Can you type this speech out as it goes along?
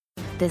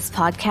This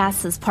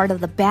podcast is part of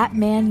the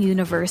Batman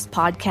Universe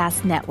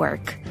Podcast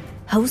Network,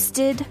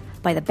 hosted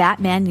by the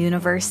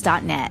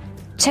BatmanUniverse.net.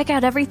 Check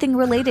out everything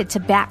related to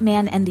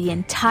Batman and the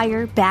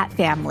entire Bat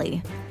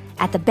family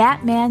at the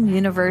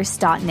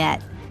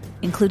BatmanUniverse.net,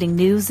 including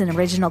news and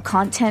original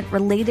content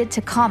related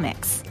to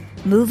comics,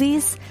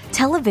 movies,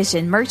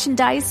 television,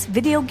 merchandise,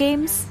 video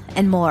games,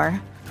 and more.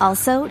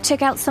 Also,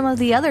 check out some of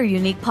the other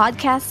unique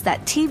podcasts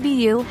that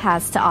TBU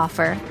has to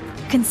offer.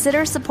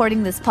 Consider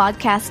supporting this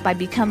podcast by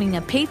becoming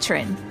a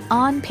patron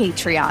on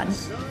Patreon.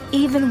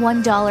 Even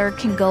 $1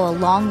 can go a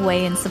long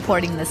way in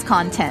supporting this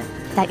content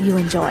that you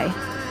enjoy.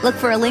 Look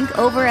for a link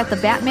over at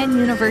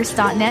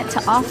thebatmanuniverse.net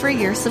to offer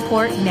your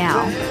support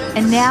now.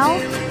 And now,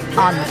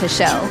 on with the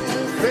show.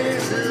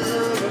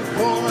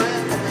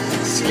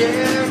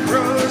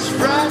 Scarecrows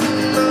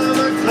frightened of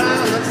a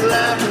clown that's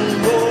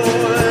laughing,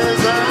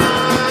 boys.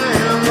 I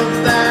am a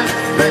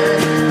Batman.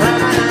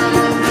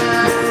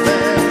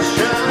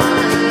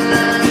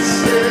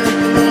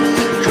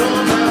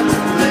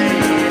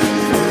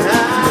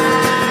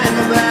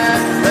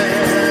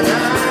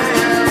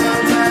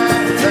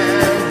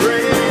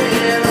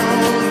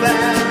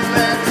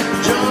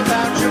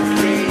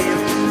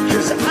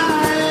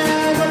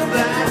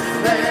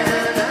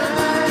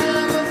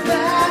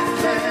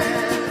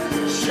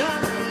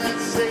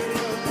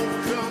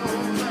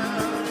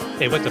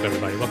 Hey, what's up,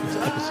 everybody? Welcome to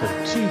episode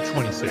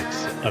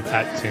 226 of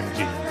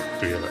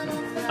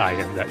 @TimG311. I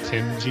am that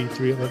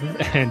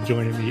TimG311, and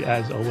joining me,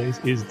 as always,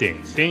 is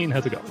Dane. Dane,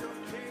 how's it going?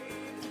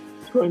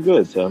 It's going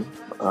good, Tim.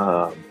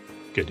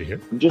 Good to hear.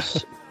 I'm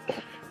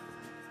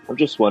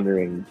just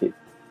wondering,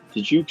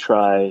 did you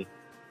try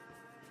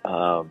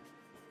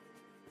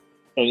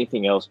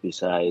anything else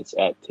besides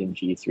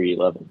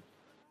 @TimG311,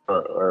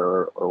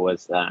 or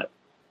was that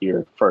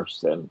your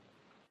first and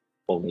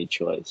only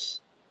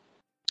choice?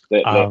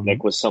 That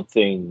was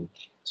something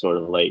sort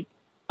of like,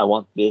 I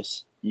want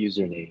this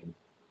username,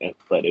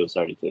 but it was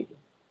already taken.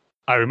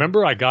 I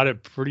remember I got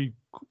it pretty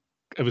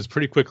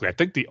quickly. I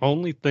think the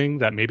only thing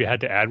that maybe I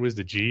had to add was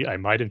the G. I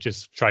might have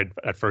just tried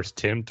at first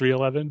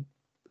Tim311,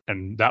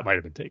 and that might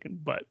have been taken.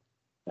 But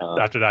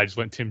after that, I just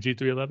went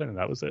TimG311, and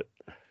that was it.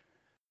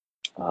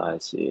 I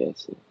see.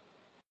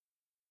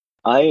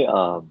 I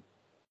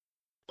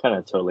kind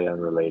of totally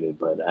unrelated,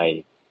 but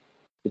it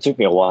took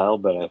me a while,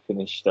 but I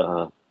finished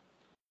The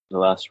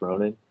Last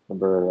Ronin,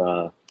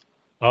 number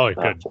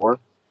 4.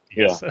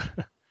 Yes. Yeah.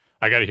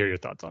 I got to hear your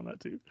thoughts on that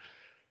too,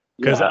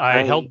 because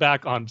I held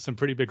back on some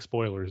pretty big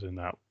spoilers in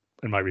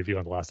my review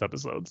on the last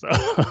episode. So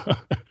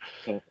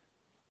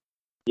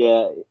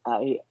yeah,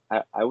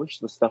 I wish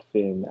the stuff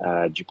in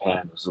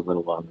Japan was a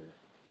little longer.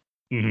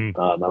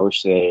 Mm-hmm. I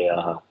wish they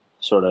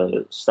sort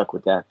of stuck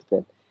with that, but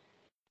then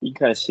you can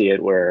kind of see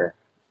it where,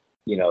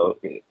 in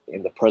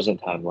the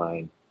present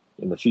timeline,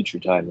 in the future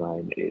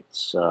timeline,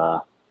 it's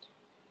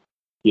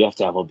you have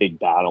to have a big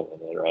battle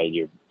in it, right?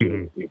 You're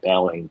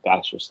battling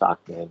Baxter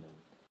Stockman,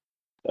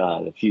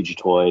 and the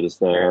Fugitoid is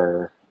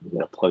there. You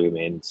gotta plug him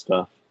in and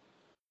stuff.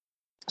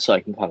 So I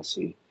can kind of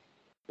see.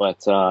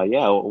 But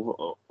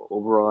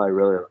overall, I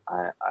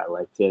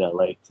liked it. I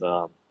liked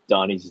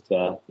Donnie's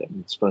death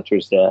and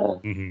Splinter's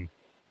death,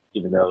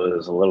 even though it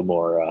was a little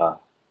more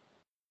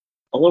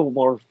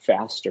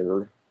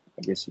faster,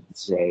 I guess you could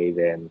say,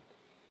 than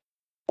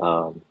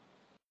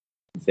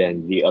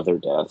the other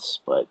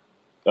deaths. But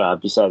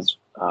besides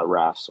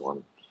Raph's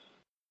one.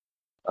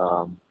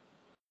 But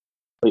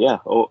yeah,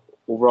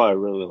 overall, I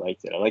really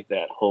liked it. I like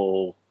that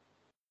whole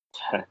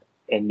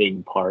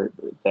ending part,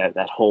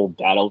 that whole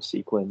battle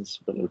sequence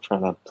when they're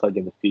trying to plug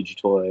in the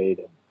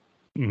Fugitoid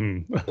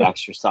and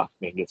Baxter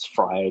Stockman gets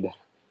fried,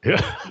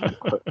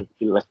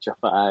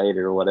 electrified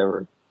or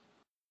whatever.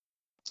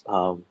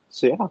 Overall,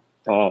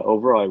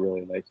 I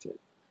really liked it.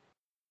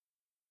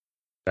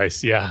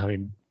 Nice. Yeah, I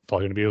mean,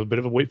 probably going to be a bit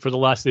of a wait for the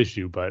last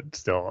issue, but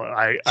still,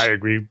 I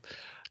agree.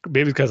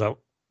 Maybe because I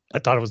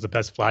thought it was the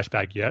best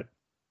flashback yet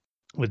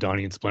with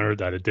Donnie and Splinter,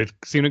 that it did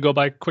seem to go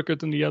by quicker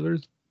than the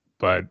others,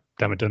 but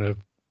haven't done a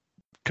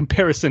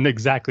comparison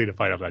exactly to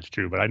find out if that's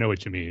true, but I know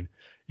what you mean.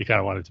 You kind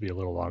of want it to be a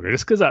little longer.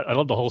 Just because I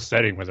love the whole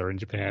setting where they're in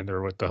Japan,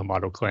 they're with the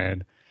Hamato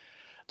clan,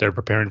 they're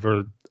preparing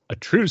for a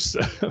truce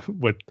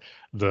with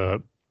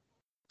the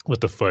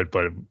Foot,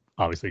 but it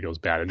obviously goes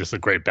bad. And just a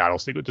great battle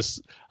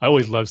sequence. I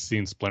always love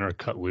seeing Splinter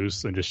cut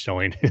loose and just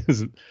showing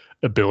his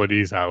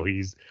abilities, how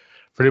he's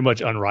pretty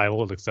much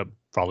unrivaled, except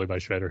probably by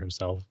Shredder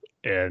himself.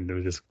 And it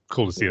was just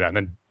cool to see that. And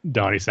then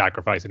Donnie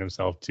sacrificing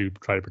himself to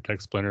try to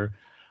protect Splinter.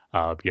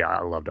 I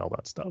loved all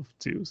that stuff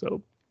too.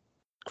 So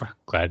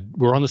glad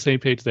we're on the same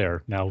page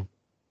there. Now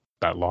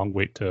that long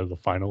wait till the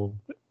final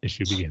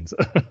issue begins.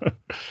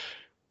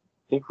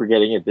 Think we're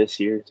getting it this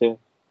year too?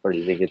 Or do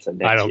you think it's a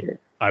next year?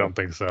 I don't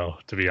think so,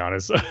 to be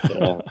honest.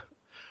 Yeah.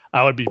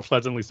 I would be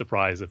pleasantly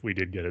surprised if we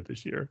did get it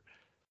this year.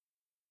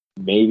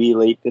 Maybe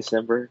late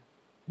December.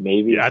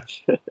 Maybe.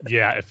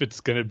 Yeah, if it's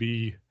going to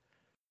be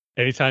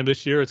anytime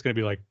this year, it's going to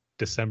be like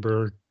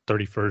December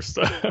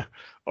 31st.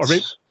 Or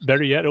maybe,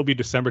 better yet, it'll be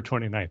December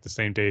 29th, the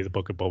same day the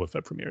Book of Boba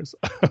Fett premieres.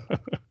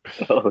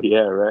 Oh,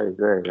 yeah,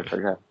 right. I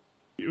forgot.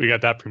 we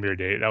got that premiere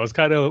date. That was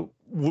kind of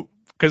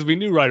because we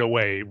knew right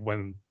away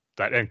when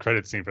that end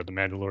credit scene for The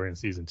Mandalorian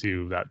season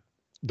 2 that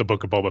the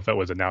Book of Boba Fett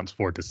was announced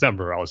for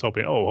December. I was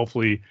hoping,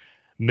 hopefully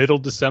middle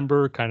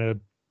December, kind of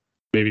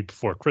maybe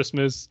before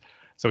Christmas,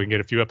 so we can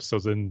get a few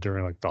episodes in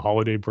during like the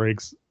holiday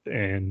breaks.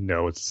 And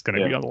no, it's going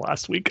to be on the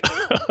last week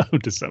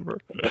of December.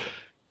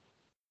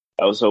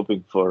 I was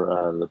hoping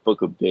for the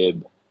Book of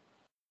Bib,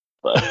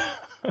 but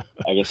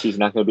I guess he's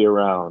not going to be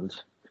around.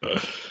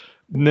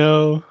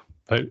 No,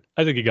 but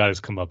I think he got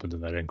his comeuppance in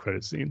that end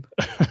credit scene.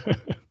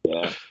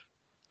 Yeah.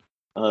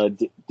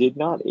 Did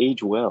not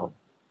age well.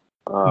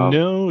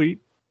 No, he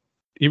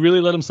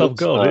really let himself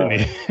go,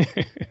 didn't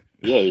he?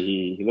 Yeah,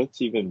 he looks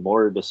even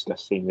more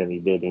disgusting than he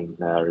did in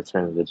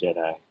Return of the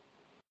Jedi.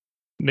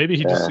 Maybe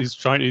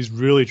he's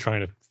really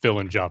trying to fill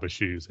in Jabba's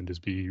shoes and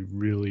just be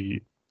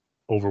really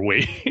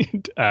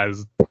overweight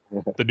as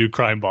the new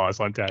crime boss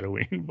on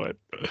Tatooine, but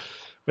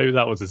maybe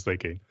that was his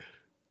thinking.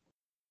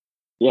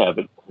 Yeah,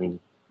 but I mean,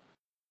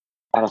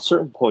 at a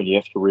certain point, you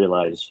have to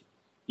realize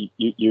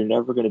you're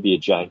never going to be a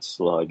giant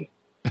slug,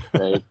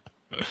 right?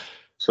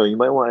 So you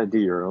might want to do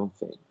your own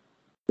thing.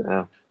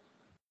 Yeah.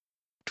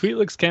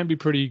 Twi'leks can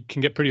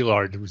get pretty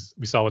large.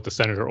 We saw with the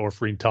Senator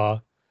Orphreen Tah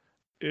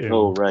in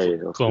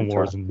Clone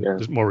Wars and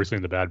just more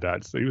recently the Bad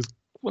Batch. So he was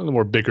one of the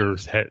more bigger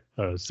set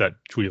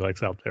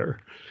Twi'leks out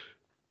there.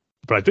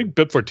 But I think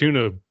Bib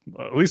Fortuna,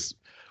 at least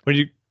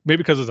maybe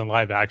because it was in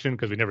live action,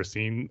 because we've never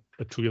seen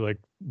a Twi'lek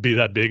be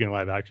that big in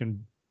live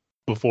action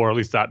before, at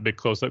least that big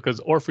close up. Because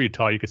Orphreen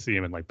Tah, you could see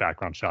him in like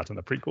background shots in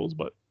the prequels,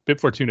 but Bib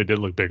Fortuna did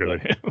look bigger than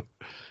him.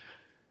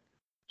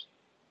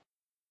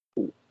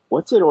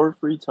 What did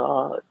Orphreen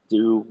Tah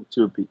do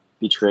to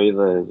betray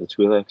the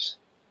Twi'leks?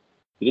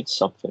 He did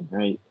something,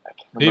 right? I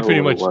can't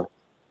remember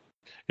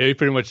he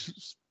pretty much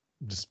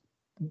just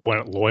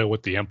went loyal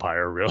with the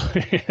Empire,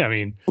 really. I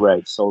mean,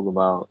 right, sold them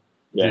out.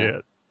 Yeah.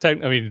 I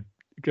mean,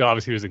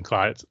 obviously he was in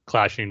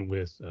clashing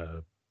with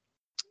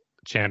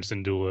Cham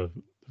Syndulla,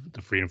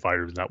 the freedom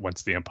fighters, and that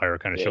once the Empire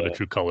kind of showed the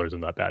true colors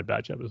in that Bad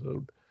Batch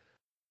episode.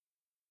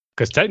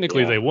 Because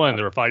technically they won.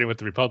 They were fighting with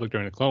the Republic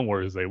during the Clone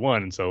Wars. They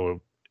won, and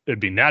so it'd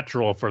be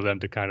natural for them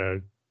to kind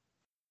of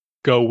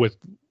go with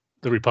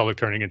the Republic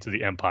turning into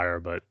the Empire,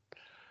 but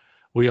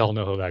we all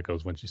know how that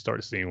goes once you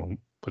start seeing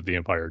what the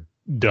Empire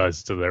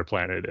does to their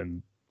planet,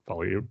 and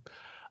probably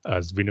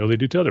as we know they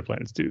do to other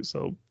planets too.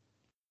 So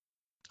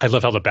I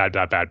love how the Bad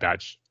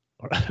Batch.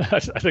 I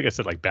think I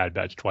said like Bad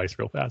Batch twice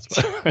real fast.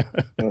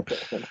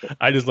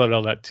 I just love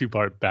how that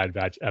 2-part Bad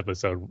Batch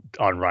episode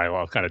on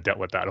Ryloth kind of dealt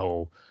with that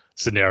whole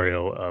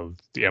scenario of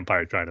the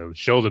Empire trying to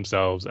show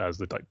themselves as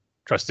the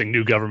trusting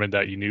new government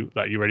that you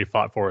already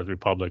fought for as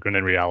Republic, and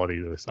in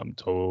reality there's something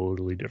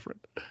totally different.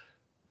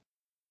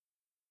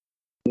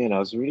 Yeah, and I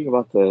was reading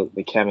about the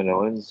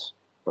Kaminoans,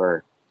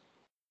 or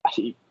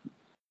you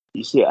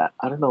see, I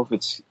don't know if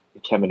it's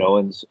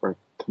Kaminoans or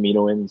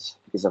Kaminoans,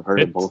 because I've heard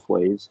it both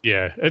ways.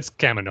 Yeah, it's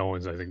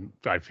Kaminoans. I think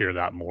I fear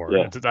that more.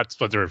 Yeah. That's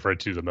what they're referred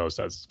to the most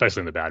as,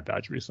 especially in the Bad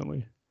Batch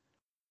recently.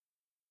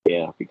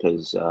 Yeah,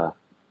 because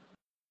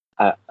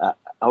I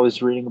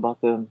was reading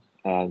about them,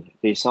 and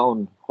they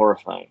sound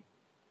horrifying,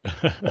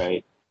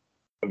 right?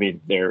 I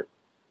mean, they're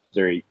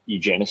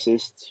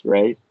eugenicists,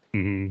 right?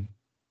 Mm-hmm.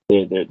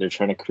 They're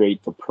trying to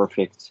create the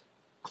perfect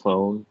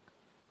clone.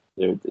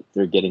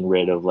 They're getting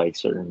rid of like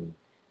certain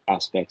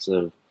aspects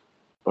of,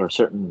 or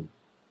certain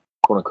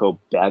quote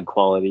unquote bad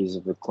qualities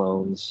of the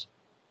clones.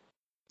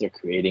 They're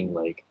creating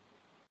like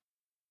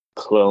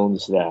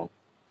clones that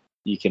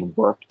you can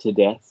work to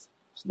death,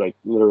 so like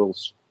literal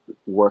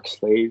work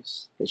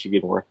slaves that you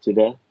can work to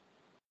death,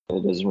 and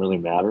it doesn't really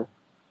matter.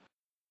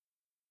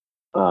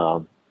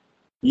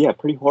 Yeah,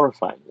 pretty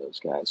horrifying, those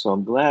guys. So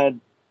I'm glad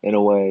in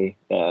a way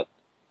that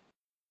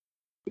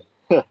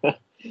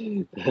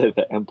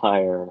the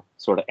Empire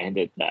sort of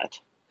ended that.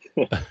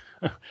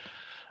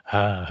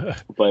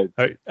 But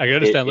I can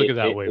understand looking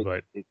that way,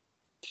 but it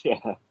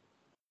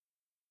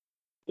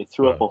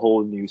threw up a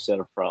whole new set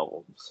of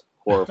problems,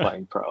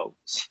 horrifying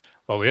problems.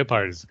 Well, the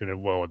Empire is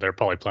they're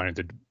probably planning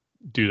to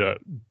do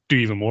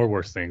even more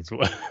worse things.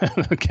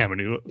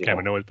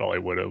 Kaminoans probably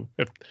would have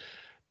if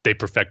they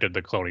perfected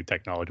the cloning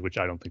technology, which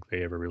I don't think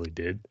they ever really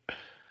did.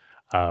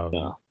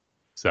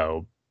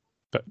 So,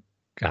 but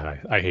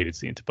God, I hated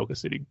seeing Tipoca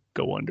City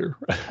go under.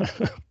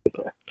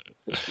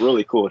 It's a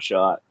really cool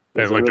shot.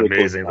 It looked really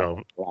amazing,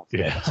 though.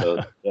 Yeah.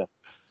 So, yeah.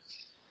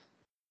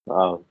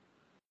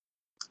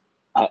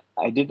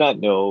 I did not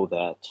know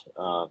that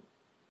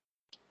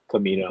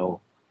Kamino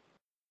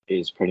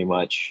is pretty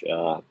much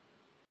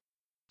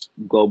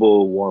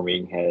global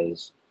warming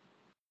has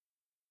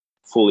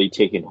fully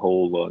taken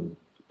hold on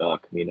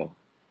Kamino.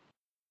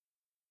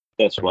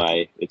 That's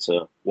why it's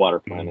a water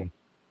planet.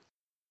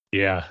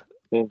 Yeah.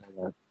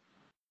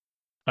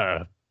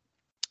 I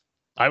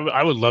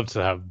would love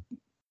to have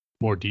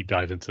more deep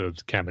dive into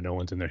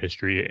Kaminoans and their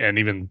history, and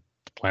even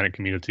the planet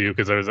Kamino too,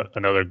 because there was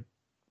another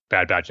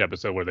Bad Batch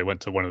episode where they went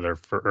to one of their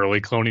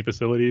early cloning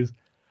facilities.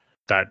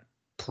 That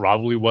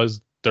probably was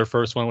their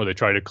first one, where they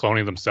tried to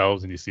cloning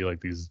themselves, and you see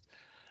like these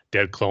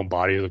dead clone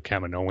bodies of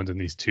Kaminoans in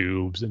these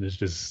tubes, and it's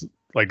just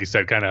like you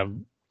said, kind of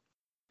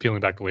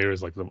peeling back the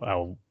layers, like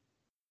how,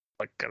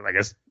 like I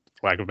guess,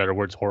 for lack of better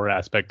words, horror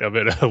aspect of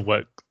it, of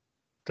what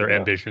their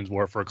ambitions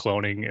were for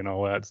cloning and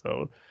all that.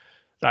 So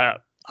I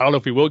don't know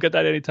if we will get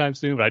that anytime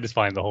soon, but I just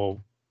find the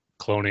whole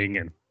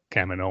cloning and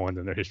Kaminoans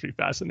and their history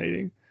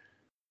fascinating.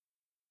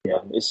 Yeah,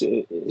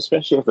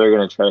 especially if they're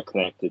going to try to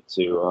connect it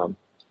to.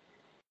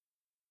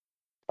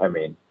 I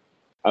mean,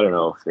 I don't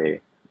know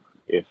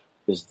if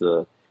is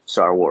the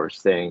Star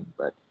Wars thing,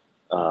 but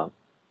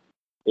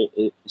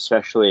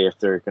especially if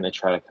they're going to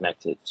try to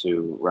connect it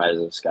to Rise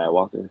of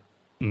Skywalker.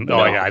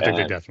 I think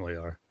they definitely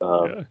are.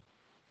 Yeah.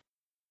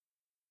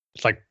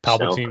 It's like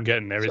Palpatine Snoke,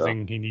 getting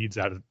everything he needs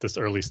out of this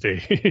early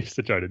stage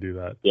to try to do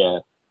that.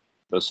 Yeah,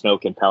 so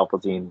Snoke and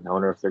Palpatine. I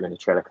wonder if they're going to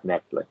try to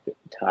connect like the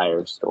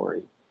entire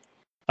story.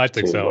 I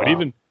think so, and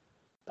even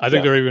I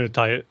think they're even going to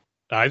tie it.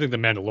 I think the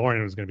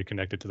Mandalorian was going to be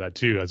connected to that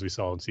too, as we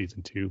saw in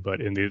season 2.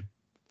 But in the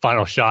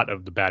final shot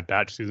of the Bad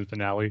Batch season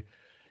finale,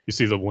 you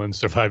see the one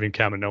surviving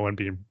Kaminoan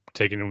being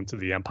taken into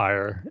the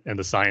Empire, and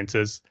the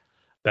scientist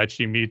that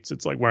she meets,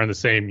 it's like wearing the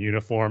same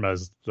uniform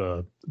as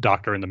the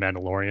Doctor in the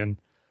Mandalorian,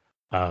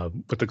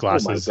 with the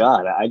glasses. Oh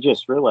my God! I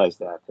just realized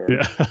that.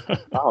 Yeah.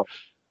 Oh.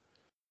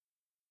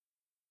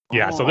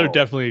 Yeah, so they're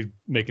definitely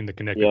making the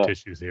connective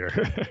tissues here.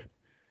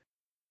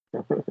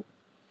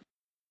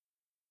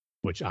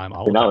 Which I'm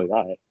all about.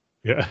 Not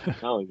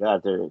only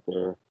that,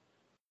 they're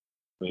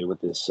I mean, with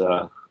this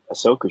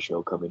Ahsoka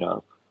show coming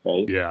up,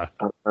 right? Yeah.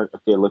 Are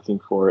they looking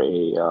for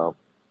a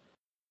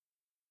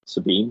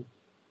Sabine?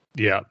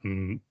 Yeah.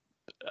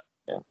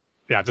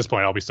 Yeah, at this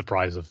point, I'll be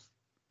surprised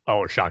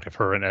or shocked if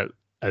her and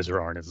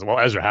Ezra aren't as well.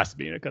 Ezra has to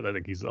be in it because I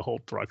think he's the whole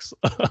crux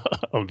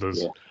of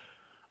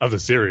the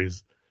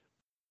series.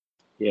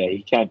 Yeah,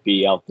 he can't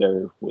be out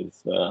there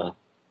with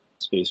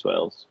space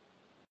whales.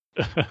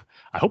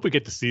 I hope we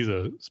get to see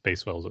the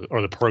space whales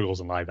or the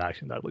Purgles in live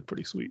action. That would look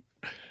pretty sweet.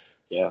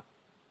 Yeah.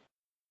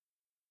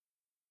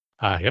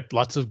 Yep,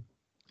 lots of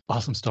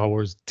awesome Star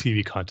Wars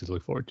TV content to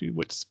look forward to,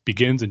 which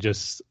begins in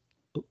just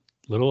a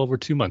little over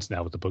 2 months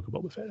now with the Book of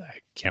Boba Fett. I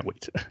can't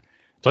wait.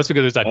 Plus,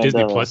 because there's that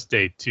Disney Plus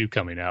Day 2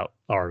 coming on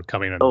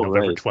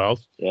November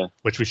 12th,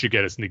 which we should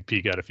get a sneak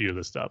peek at a few of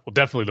the stuff. Well,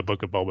 definitely the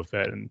Book of Boba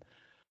Fett and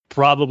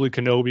probably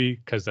Kenobi,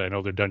 because I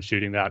know they're done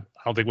shooting that.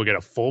 I don't think we'll get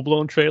a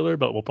full-blown trailer,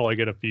 but we'll probably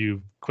get a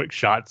few quick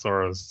shots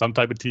or some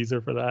type of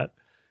teaser for that.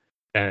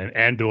 And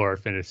Andor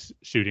finished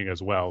shooting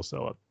as well,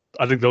 so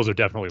I think those are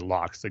definitely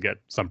locks to get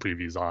some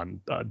previews on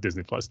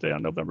Disney Plus Day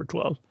on November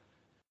 12th.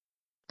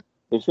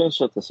 They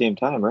finished at the same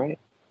time, right?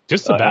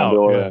 Just about,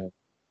 Andor,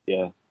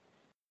 yeah.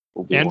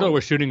 Andor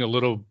was shooting a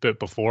little bit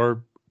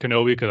before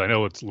Kenobi, because I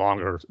know it's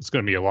longer. It's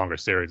going to be a longer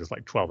series. It's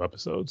like 12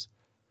 episodes.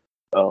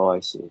 Oh, I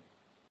see.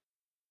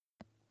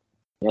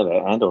 Yeah, the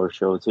Andor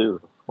show too.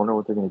 I wonder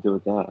what they're going to do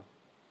with that.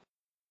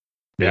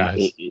 Yeah,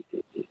 is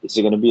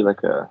it going to be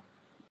like a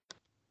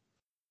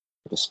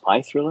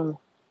spy thriller?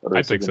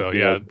 I think so.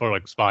 Yeah, or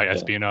like spy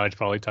espionage,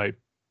 probably type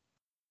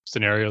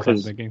scenarios. I'm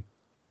thinking.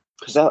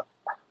 Because I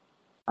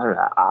don't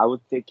know. I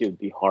would think it would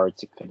be hard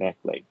to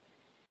connect like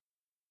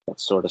that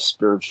sort of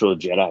spiritual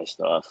Jedi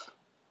stuff.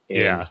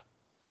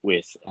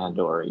 With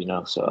Andor,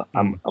 So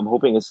I'm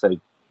hoping it's like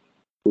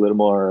a little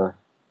more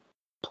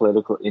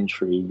political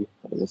intrigue,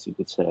 I guess you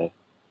could say.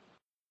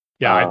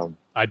 Yeah,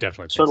 I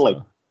definitely think sort of so.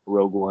 like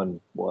Rogue One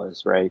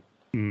was, right?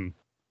 Mm.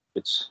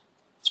 It's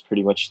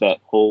pretty much that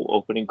whole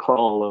opening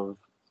crawl of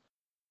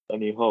A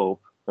New Hope,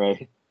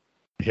 right?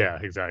 Yeah,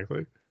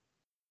 exactly.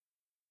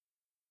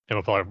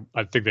 And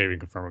I think they even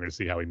confirmed we're going to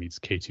see how he meets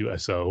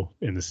K2SO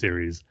in the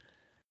series.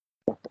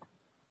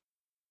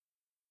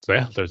 So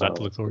yeah, there's that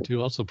to look forward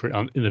to. Also,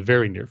 in the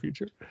very near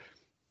future.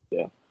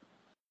 Yeah.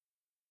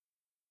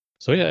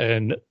 So yeah,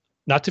 and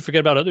not to forget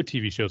about other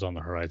TV shows on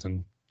the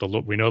horizon.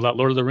 We know that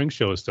Lord of the Rings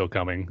show is still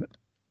coming.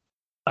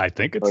 I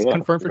think it's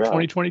confirmed for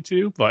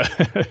 2022, but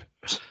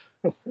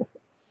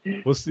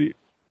we'll see.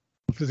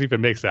 We'll see if it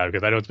makes that,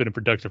 because I know it's been in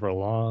production for a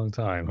long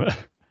time.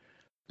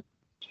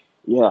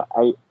 Yeah,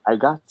 I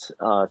got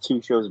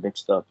 2 shows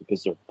mixed up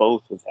because they're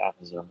both with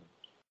Amazon.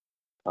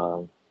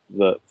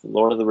 The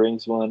Lord of the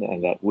Rings one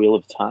and that Wheel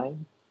of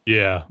Time.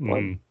 Yeah.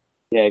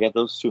 Yeah, I got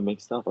those 2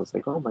 mixed up. I was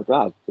like, oh my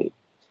God,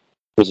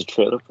 there's a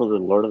trailer for the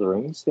Lord of the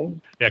Rings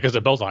thing? Yeah, because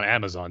they're both on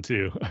Amazon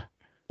too.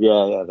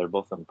 Yeah, they're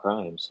both on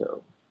Prime,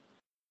 so.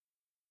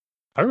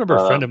 I remember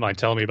a friend of mine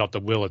telling me about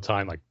the Wheel of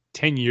Time like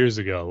 10 years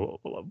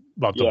ago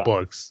about the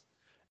books.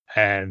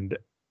 And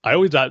I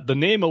always thought the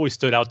name always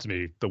stood out to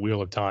me, the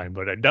Wheel of Time,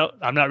 but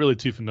I'm not really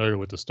too familiar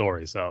with the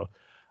story. So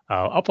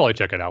I'll probably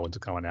check it out once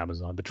it comes on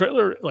Amazon. The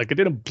trailer, like, it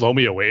didn't blow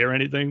me away or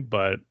anything,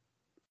 but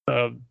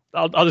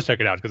I'll just check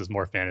it out because it's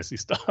more fantasy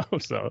stuff.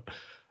 So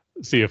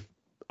see if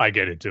I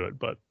get into it.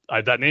 But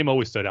that name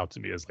always stood out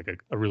to me as like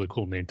a really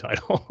cool name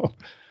title.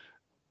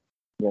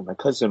 Yeah, my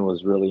cousin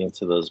was really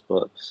into those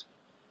books.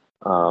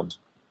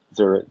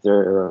 They're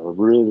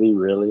really,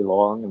 really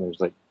long, and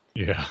there's like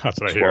that's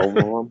what 12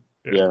 of them.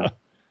 Yeah.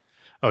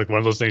 Like one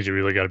of those things you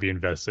really got to be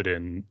invested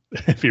in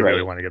if you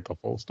really want to get the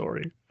full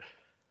story.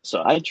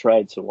 So I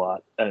tried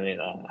to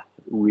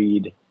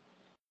read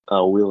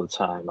Wheel of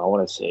Time. I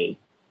want to say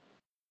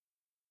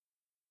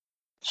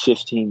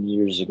 15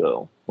 years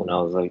ago when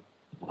I was like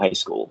in high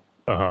school,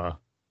 Uh-huh.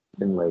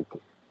 in like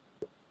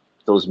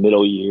those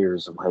middle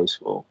years of high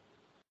school.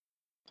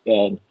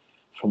 And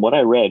from what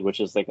I read, which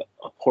is like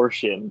a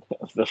portion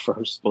of the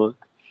first book,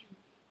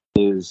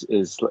 is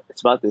it's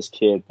about this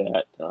kid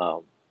that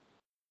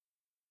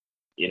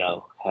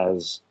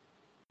has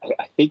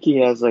I think he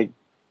has like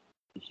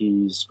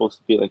he's supposed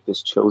to be like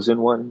this chosen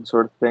one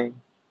sort of thing.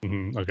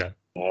 Okay.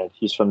 And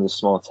he's from this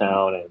small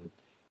town, and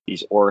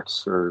these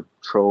orcs or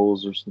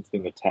trolls or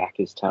something attack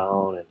his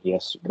town, and he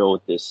has to go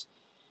with this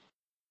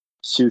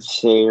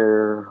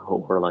soothsayer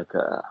or like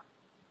a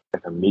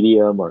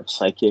medium or a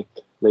psychic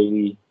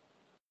lady,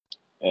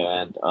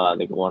 and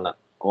they go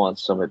on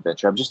some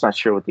adventure. I'm just not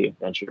sure what the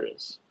adventure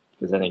is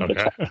because I didn't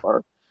get that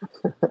far.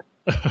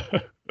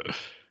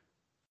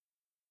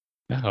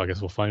 Yeah, I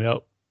guess we'll find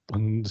out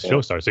when the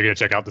show starts. So you're gonna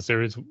check out the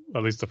series,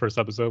 at least the first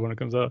episode when it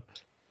comes out.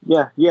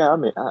 Yeah. I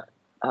mean,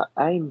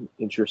 I'm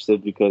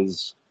interested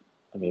because,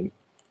 I mean,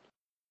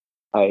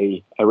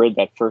 I read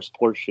that first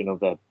portion of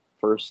that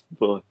first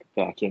book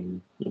back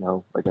in,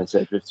 like I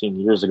said, 15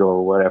 years ago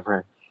or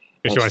whatever.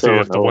 You want to see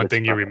if the one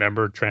thing you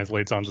remember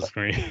translates on the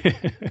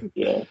screen.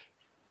 Yeah.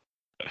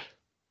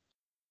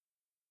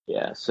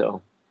 Yeah.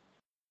 So.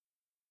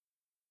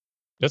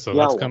 Yeah, so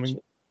that's coming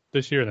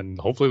this year, and then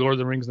hopefully Lord of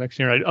the Rings next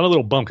year. I'm a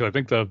little bummed because I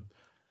think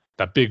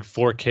that big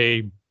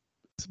 4K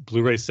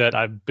Blu-ray set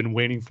I've been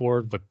waiting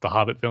for with the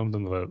Hobbit films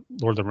and the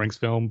Lord of the Rings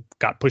film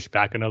got pushed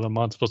back another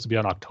month. Supposed to be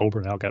on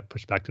October, now got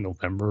pushed back to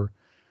November.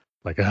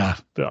 Like,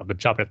 I've been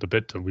chopping at the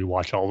bit to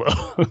rewatch all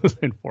those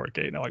in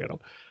 4K. Now I gotta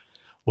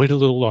wait a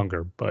little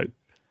longer, but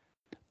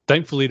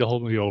thankfully to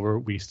hold me over,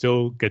 we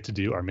still get to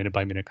do our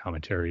minute-by-minute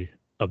commentary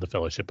of the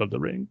Fellowship of the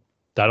Ring.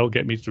 That'll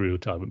get me through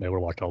to be able to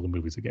watch all the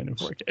movies again in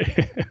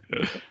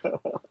 4K.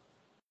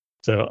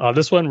 So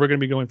this one, we're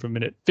going to be going from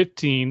minute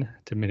 15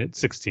 to minute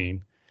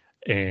 16.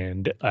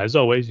 And as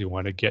always, you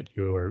want to get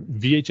your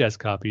VHS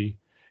copy,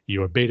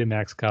 your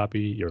Betamax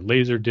copy, your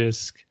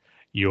Laserdisc,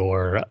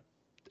 your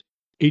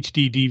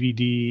HD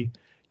DVD,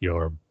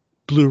 your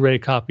Blu-ray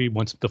copy.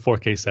 Once the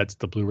 4K sets,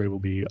 the Blu-ray will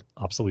be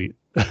obsolete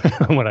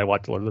when I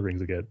watch Lord of the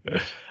Rings again.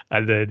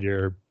 And then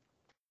your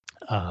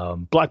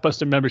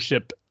Blockbuster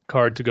membership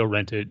card to go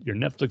rent it, your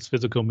Netflix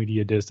physical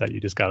media disc that you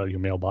just got out of your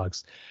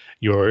mailbox,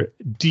 your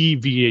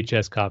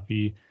DVHS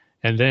copy,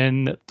 and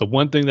then the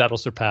one thing that'll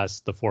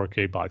surpass the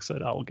 4K box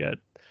set I'll get,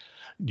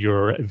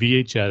 your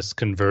VHS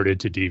converted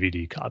to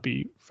DVD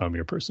copy from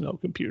your personal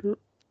computer.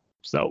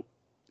 So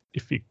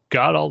if you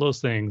got all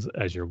those things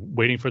as you're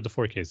waiting for the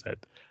 4K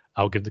set,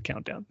 I'll give the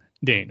countdown.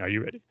 Dane, are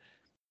you ready?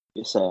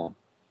 Yes, I am.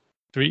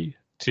 3,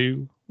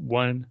 2,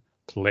 1,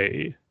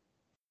 play.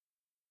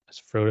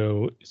 As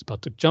Frodo is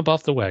about to jump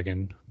off the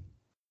wagon,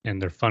 and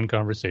their fun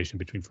conversation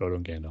between Frodo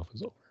and Gandalf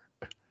is over.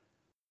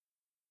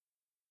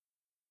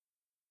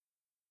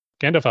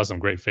 Gandalf has some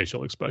great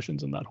facial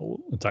expressions in that whole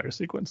entire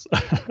sequence. I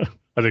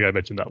think I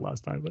mentioned that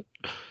last time, but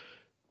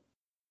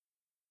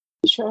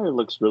the Shire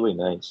looks really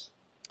nice,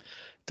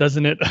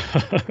 doesn't it?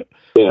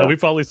 Yeah. We've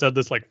probably said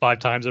this like 5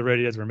 times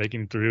already as we're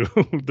making through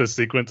the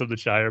sequence of the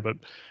Shire, but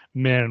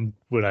man,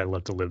 would I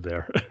love to live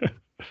there.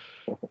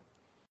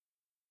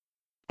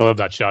 I love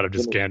that shot of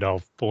just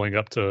Gandalf pulling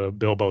up to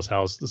Bilbo's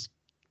house, just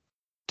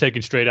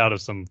taken straight out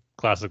of some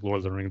classic Lord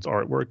of the Rings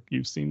artwork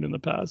you've seen in the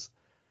past.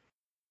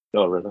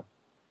 Oh, really?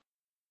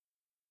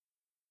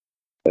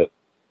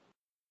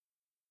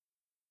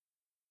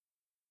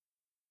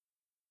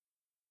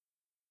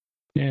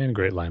 And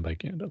great line by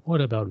Gandalf.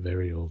 What about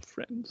very old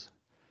friends?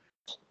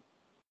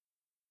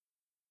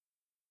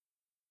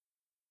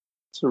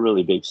 It's a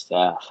really big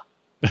staff.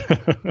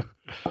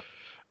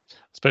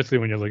 Especially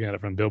when you're looking at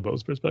it from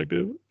Bilbo's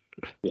perspective.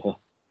 Yeah.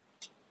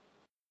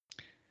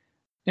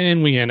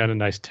 And we end on a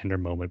nice tender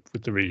moment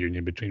with the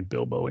reunion between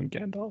Bilbo and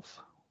Gandalf,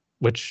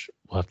 which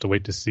we'll have to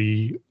wait to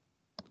see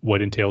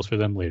what entails for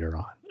them later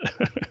on.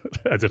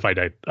 As if I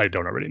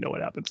don't already know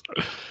what happens.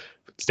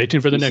 Stay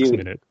tuned for the next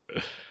minute.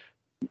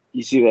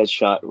 You see that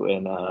shot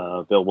when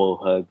Bilbo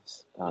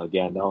hugs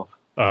Gandalf?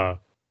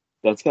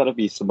 That's got to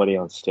be somebody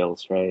on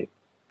stilts, right?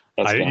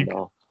 That's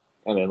Gandalf.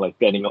 And then like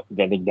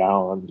bending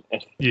down.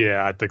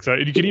 Yeah, I think so.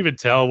 And you can even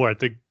tell where I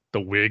think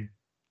the wig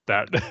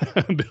that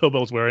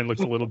Bilbo's wearing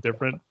looks a little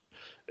different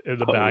in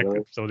the back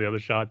of some of the other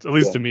shots. At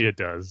least to me it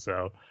does.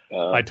 So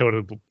I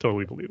totally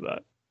believe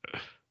that.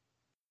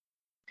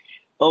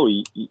 Oh,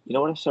 you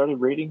know what I started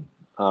reading?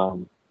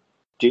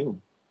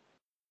 Dune.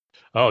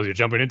 Oh, you're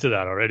jumping into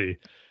that already.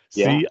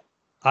 Yeah. See,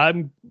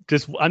 I'm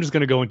just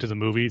going to go into the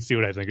movie, see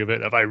what I think of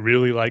it. If I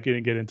really like it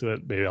and get into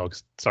it, maybe I'll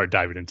start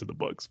diving into the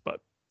books.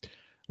 But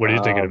what are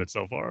you thinking of it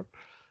so far?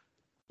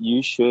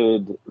 You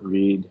should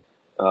read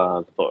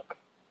the book,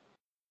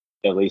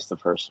 at least the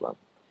first one.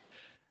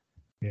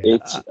 Yeah.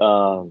 It's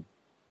go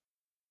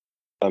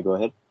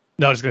ahead.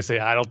 No, I was going to say,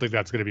 I don't think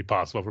that's going to be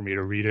possible for me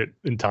to read it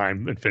in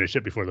time and finish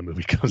it before the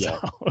movie comes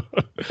out.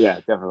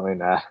 Yeah, definitely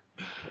not.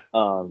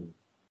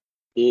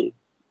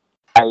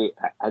 I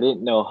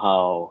didn't know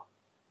how.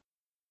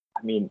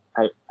 I mean,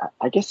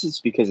 I guess it's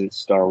because it's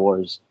Star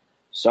Wars.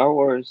 Star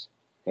Wars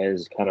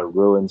has kind of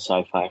ruined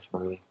sci-fi for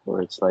me,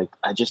 where it's like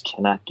I just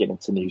cannot get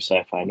into new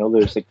sci-fi. I know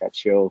there's like that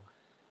show,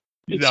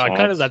 I'm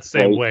kind of that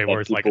same way where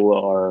that it's like, people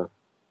are,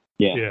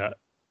 yeah, yeah.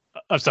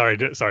 I'm sorry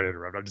to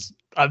interrupt.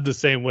 I'm the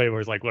same way where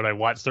it's like when I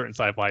watch certain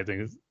sci-fi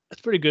things,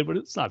 it's pretty good, but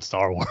it's not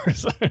Star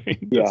Wars. I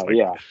mean, yeah, like,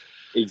 yeah,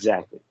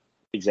 exactly,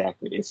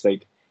 exactly. It's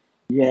like,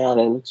 yeah,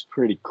 that looks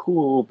pretty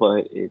cool,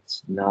 but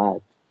it's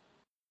not,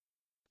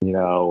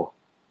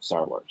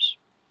 Star Wars.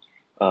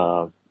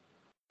 Um,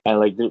 and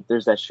like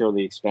there's that show,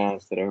 The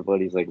Expanse, that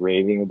everybody's like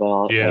raving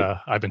about. Like yeah,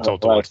 I've been a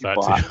told to lot of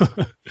watch that people,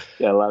 too.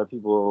 yeah, a lot of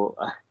people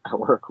I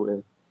work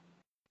with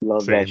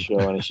love that Same.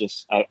 show, and it's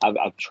just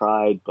I've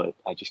tried, but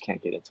I just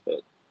can't get into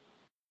it.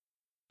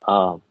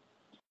 Um,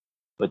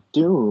 but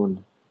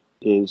Dune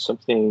is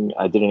something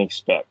I didn't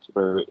expect.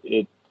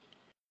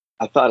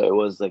 I thought it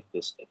was like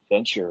this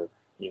adventure,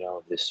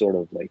 this sort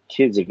of like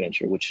kids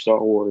adventure, which Star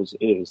Wars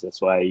is.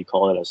 That's why you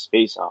call it a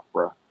space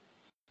opera,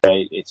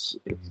 right?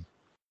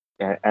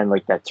 And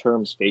like that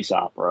term space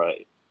opera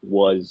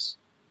was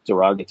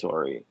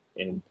derogatory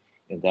in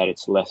that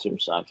it's lesser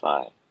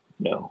sci-fi.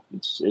 No,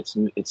 it's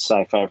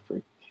sci-fi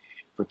for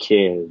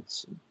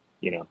kids,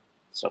 you know,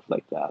 stuff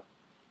like that.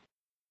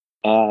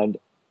 And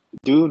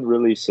Dune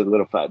really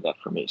solidified that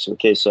for me. So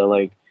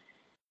like,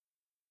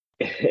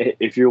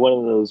 if you're one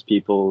of those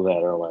people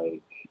that are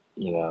like,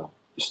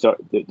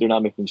 they're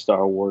not making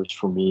Star Wars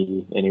for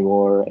me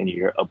anymore, and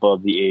you're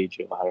above the age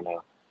of, I don't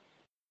know,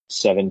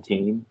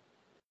 17,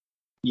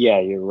 yeah,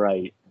 you're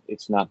right.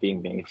 It's not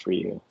being made for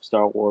you.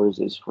 Star Wars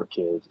is for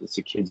kids. It's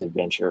a kid's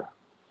adventure.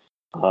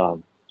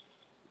 Um,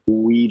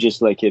 we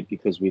just like it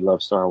because we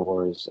love Star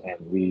Wars and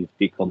we've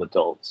become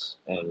adults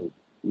and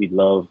we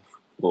love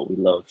what we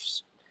love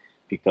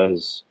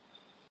because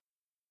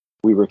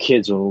we were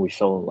kids when we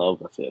fell in love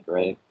with it,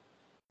 right?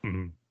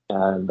 Mm-hmm.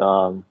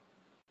 And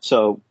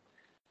so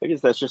I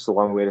guess that's just a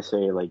long way to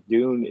say like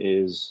Dune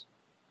is,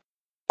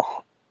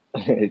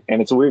 and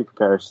it's a weird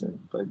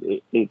comparison, but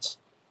it's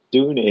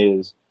Dune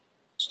is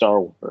Star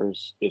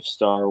Wars if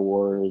Star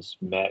Wars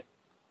met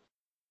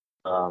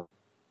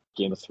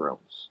Game of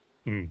Thrones.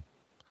 Mm.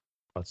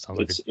 That sounds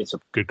like It's a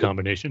good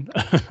combination.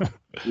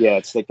 Yeah,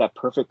 it's like that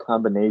perfect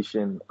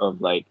combination of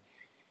like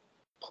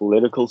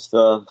political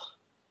stuff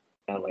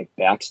and like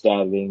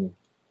backstabbing,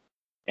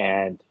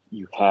 and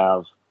you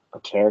have a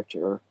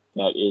character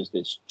that is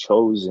this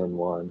chosen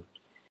one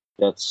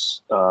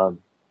that's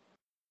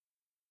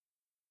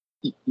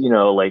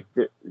like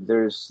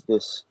there's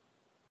this,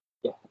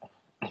 yeah,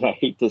 and I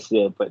hate to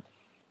say it, but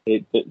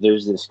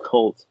there's this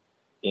cult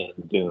in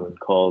Dune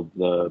called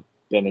the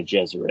Bene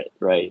Gesserit,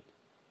 right?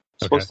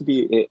 It's Okay. supposed to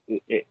be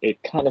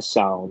it kind of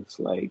sounds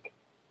like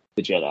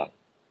the Jedi.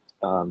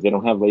 They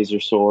don't have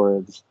laser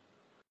swords,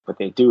 but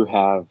they do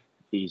have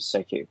these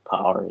psychic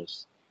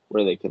powers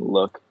where they can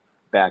look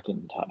back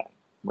in time,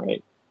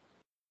 right?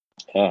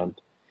 And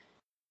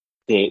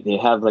they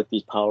have like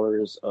these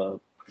powers of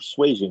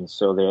persuasion,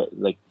 so they're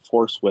like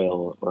force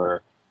will,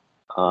 or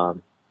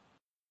um,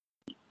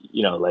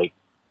 like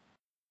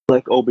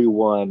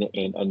Obi-Wan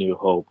in A New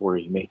Hope, where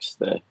he makes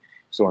the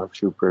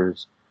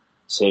stormtroopers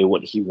say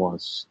what he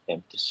wants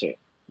them to say,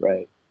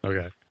 right?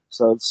 Okay.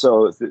 So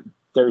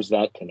there's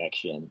that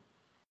connection,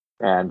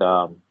 and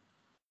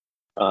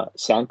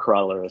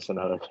Sandcrawler is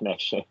another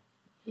connection.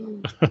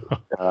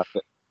 The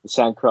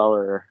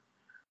Sandcrawler,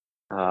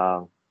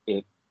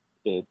 it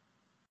it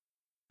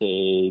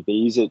they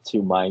use it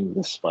to mine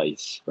the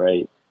spice,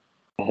 right?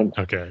 And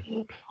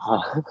Okay.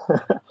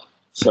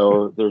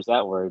 so there's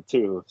that word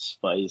too,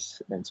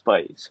 spice and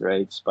spice,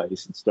 right?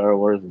 Spice in Star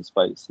Wars and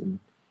spice in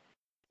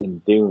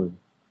Dune.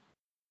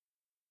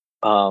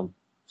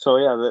 So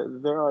yeah,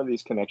 there are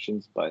these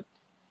connections,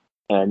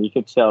 and you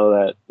could tell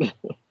that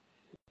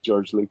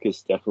George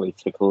Lucas definitely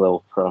took a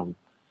little from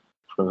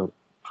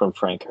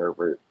Frank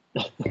Herbert.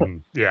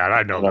 Yeah,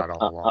 I know And, that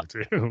all along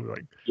too.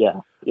 Like,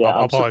 yeah,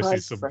 I'll I'm probably see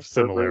surprised some Frank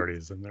Herbert.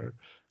 similarities in there.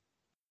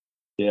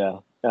 Yeah,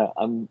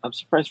 I'm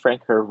surprised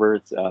Frank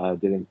Herbert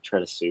didn't try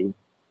to sue.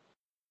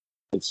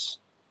 It's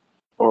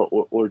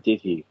or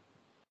did he?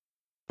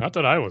 Not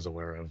that I was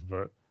aware of,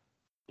 but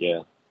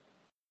Yeah,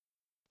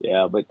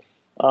 yeah, but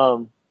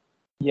um,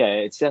 yeah,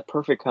 it's that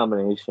perfect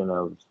combination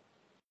of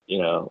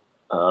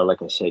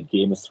like I said,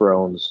 Game of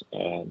Thrones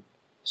and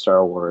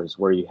Star Wars,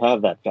 where you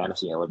have that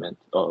fantasy element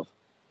of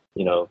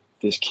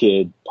this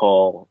kid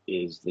Paul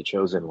is the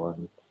chosen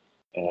one,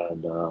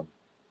 and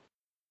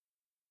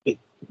it,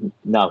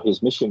 now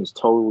his mission is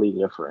totally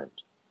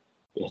different.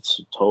 It's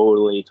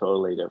totally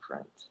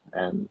different.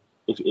 And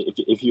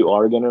if you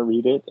are gonna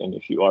read it and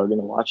if you are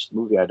gonna watch the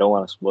movie, I don't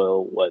want to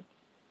spoil what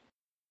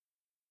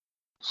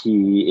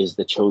he is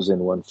the chosen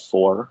one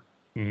for.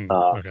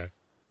 Okay.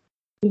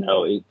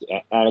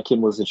 Anakin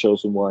was the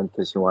chosen one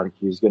because he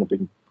was going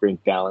to bring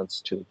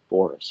balance to the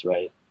Force,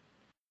 right?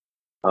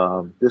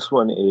 This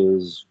one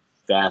is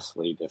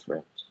vastly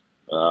different.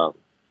 Um,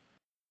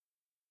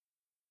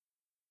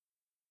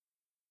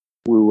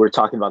 we were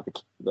talking about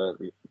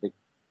the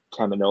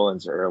Cameron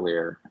Nolan's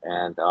earlier,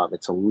 and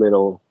it's a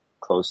little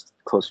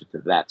closer to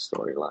that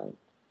storyline.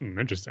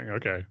 Interesting.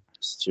 Okay.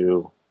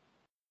 To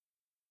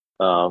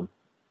than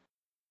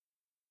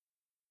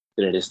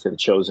it is to the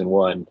Chosen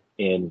One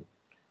in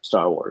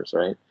Star Wars,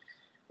 right?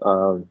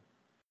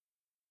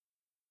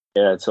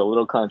 Yeah, it's a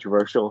little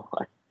controversial.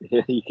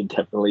 You can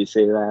definitely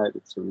say that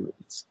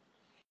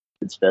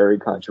it's very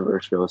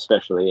controversial,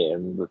 especially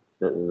in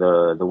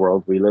the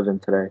world we live in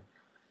today.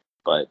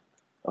 But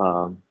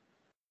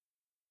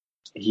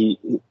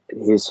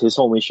his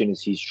whole mission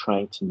is he's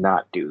trying to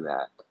not do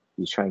that.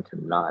 He's trying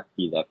to not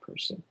be that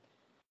person.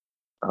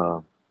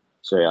 So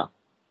yeah,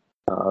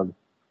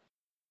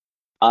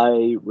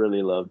 I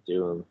really love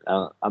Dune.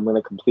 I'm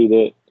gonna complete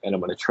it, and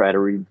I'm gonna try to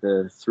read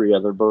the 3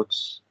 other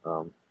books,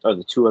 or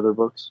the 2 other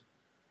books,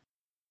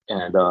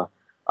 and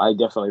I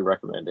definitely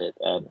recommend it.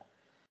 And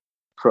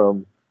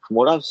from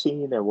what I've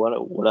seen and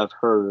what I've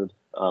heard,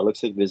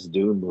 looks like this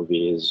Dune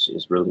movie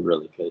is really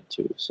really good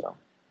too. So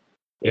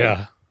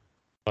yeah.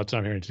 That's what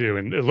I'm hearing too,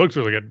 and it looks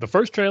really good. The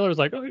first trailer is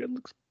like, oh, it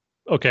looks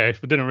okay,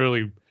 but didn't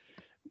really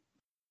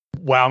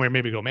wow me.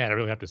 Maybe go, man, I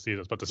really have to see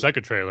this. But the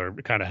second trailer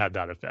kind of had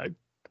that effect,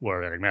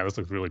 where like, man, this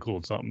looks really cool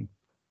and something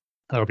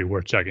that'll be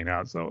worth checking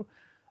out. So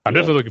I'm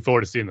definitely looking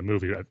forward to seeing the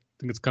movie. I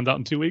think it comes out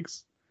in 2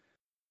 weeks.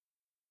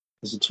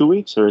 Is it 2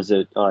 weeks or is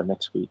it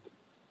next week?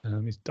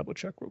 Let me double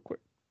check real quick.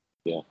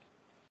 Yeah,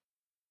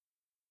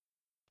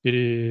 it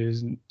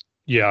is.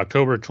 Yeah,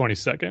 October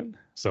 22nd.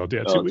 So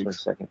yeah, 2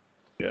 weeks. 22nd.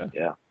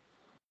 Yeah.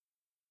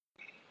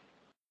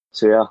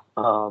 So yeah,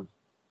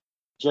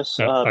 just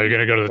are you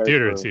gonna go to the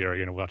theater and see, or are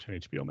you gonna watch on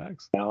HBO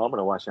Max? No, I'm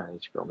gonna watch it on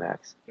HBO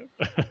Max.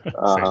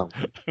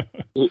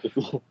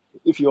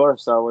 If you are a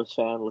Star Wars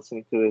fan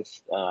listening to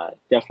this,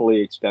 definitely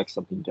expect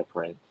something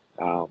different.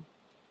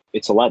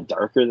 It's a lot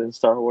darker than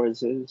Star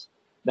Wars is,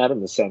 not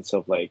in the sense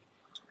of like,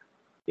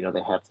 they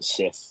have the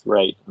Sith,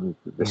 right? And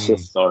the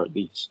Sith are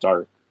these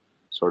dark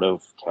sort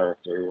of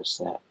characters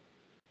that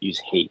use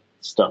hate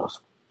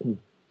stuff.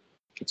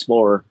 It's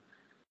more.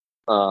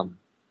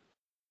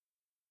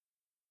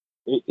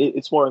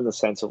 It's more in the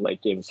sense of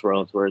like Game of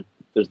Thrones, where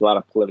there's a lot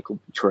of political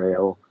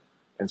betrayal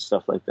and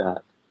stuff like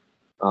that.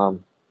 So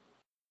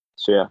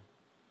yeah,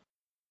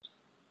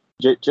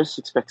 just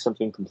expect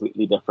something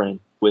completely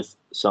different with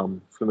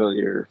some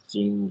familiar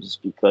themes,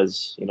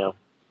 because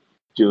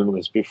Dune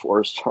was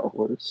before Star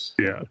Wars.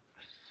 Yeah.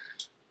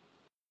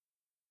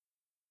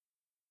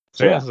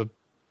 So yeah.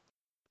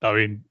 I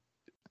mean,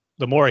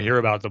 the more I hear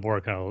about it, the more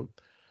kind of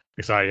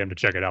excited I am to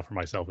check it out for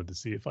myself and to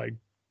see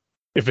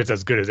if it's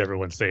as good as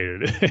everyone's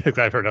saying it.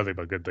 I've heard nothing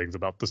but good things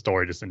about the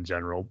story just in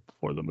general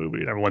for the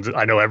movie. And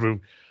I know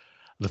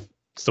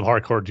some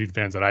hardcore Dune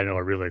fans that I know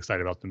are really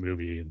excited about the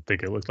movie and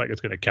think it looks like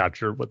it's going to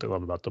capture what they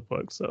love about the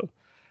book. So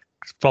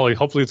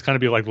hopefully it's kind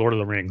of be like Lord of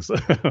the Rings,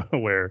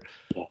 where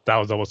that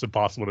was almost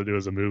impossible to do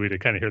as a movie, to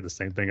kind of hear the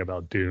same thing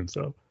about Dune.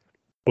 So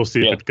we'll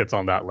see if it gets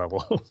on that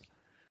level.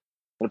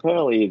 And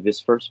apparently this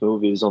first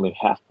movie is only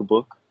half the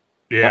book.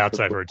 Yeah, that's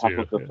what I've heard too.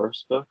 Half of the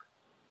first book.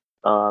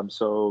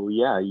 So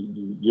yeah,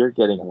 you're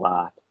getting a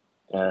lot,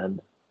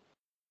 and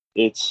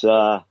it's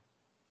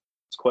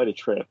quite a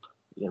trip.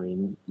 I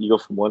mean, you go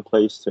from one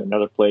place to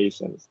another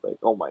place, and it's like,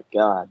 oh my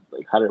god,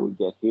 like how did we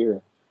get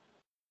here?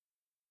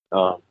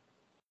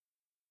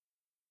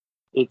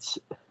 It's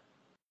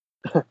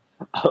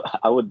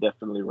I would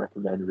definitely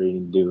recommend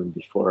reading Dune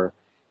before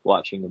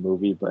watching the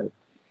movie, but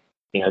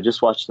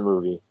just watch the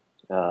movie.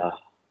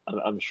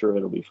 I'm sure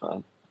it'll be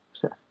fun.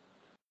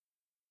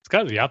 It's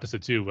kind of the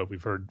opposite too, what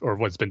we've heard or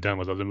what's been done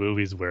with other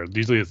movies, where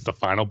usually it's the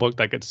final book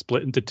that gets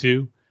split into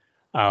 2,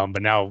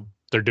 but now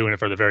they're doing it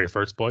for the very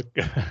first book,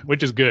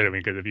 which is good. I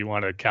mean, because if you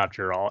want to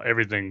capture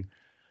everything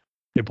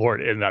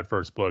important in that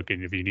first book,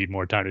 and if you need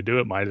more time to do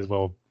it, might as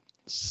well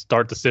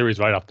start the series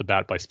right off the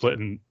bat by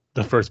splitting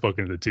the first book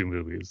into 2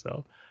 movies.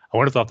 So I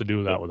wonder if they'll have to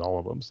do that with all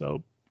of them.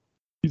 So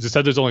you just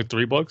said there's only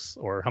 3 books,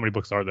 or how many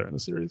books are there in the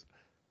series?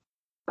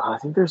 I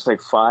think there's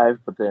like 5,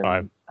 but then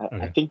 5. Okay.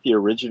 I think the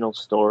original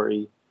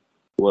story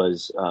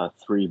was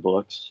 3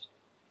 books,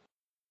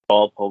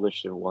 all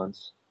published at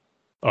once.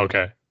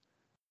 Okay.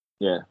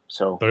 Yeah,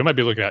 so we might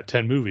be looking at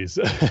 10 movies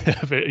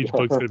if each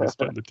book's going to be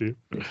split into 2.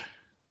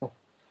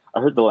 I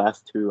heard the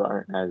last 2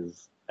 aren't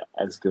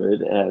as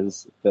good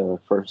as the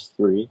first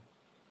 3,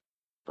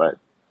 but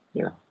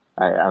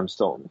I'm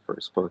still in the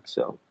first book,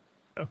 so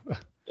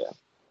yeah.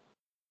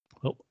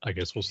 Well, I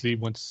guess we'll see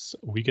once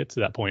we get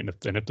to that point,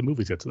 and if the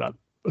movies get to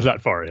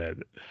that far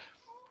ahead.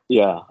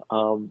 Yeah.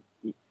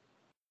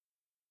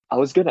 I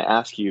was going to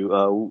ask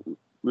you.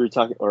 We were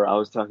talking, or I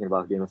was talking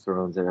about Game of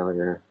Thrones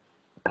earlier.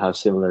 How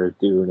similar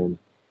Dune and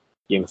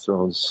Game of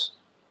Thrones.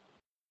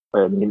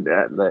 I mean,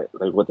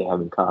 like what they have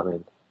in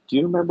common. Do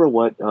you remember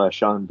what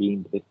Sean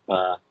Bean did?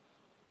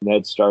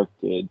 Ned Stark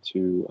did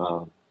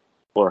to,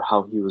 or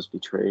how he was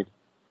betrayed?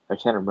 I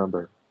can't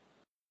remember.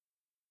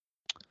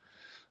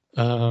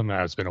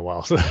 It's been a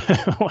while since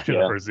I watched the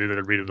first season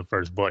and read the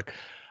first book,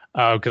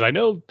 because I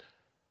know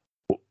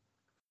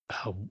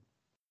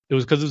it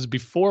was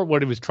before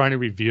what he was trying to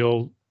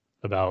reveal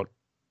about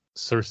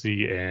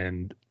Cersei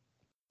and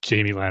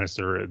Jaime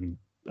Lannister and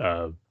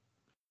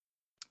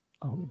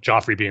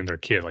Joffrey being their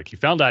kid. Like he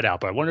found that out,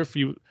 but I wonder if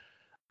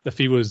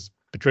he was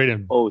betrayed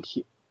him.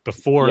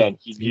 Before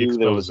he knew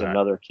there was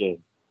another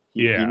kid.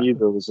 He knew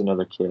there was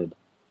another kid.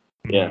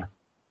 Mm-hmm. Yeah.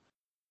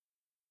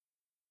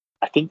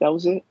 I think that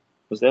was it.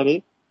 Was that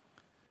it?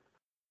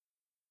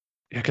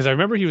 Yeah, because I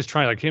remember he was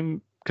trying, like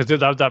him, because there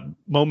was that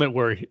moment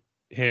where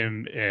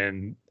him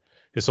and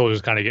his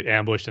soldiers kind of get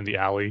ambushed in the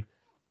alley,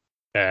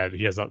 and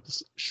he has a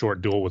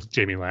short duel with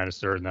Jaime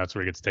Lannister, and that's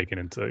where he gets taken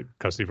into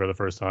custody for the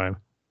first time.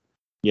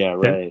 Yeah,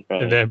 right.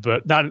 And then,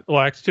 but not, well,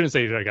 I shouldn't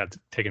say I got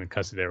taken into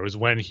custody there. It was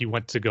when he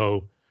went to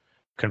go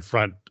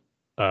confront,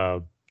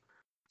 oh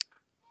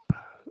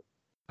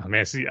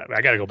man, see,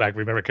 I got to go back and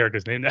remember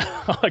character's name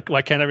now. Like,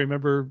 why can't I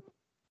remember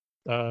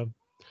the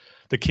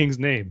king's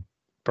name?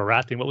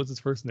 Baratheon, what was his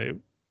first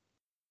name?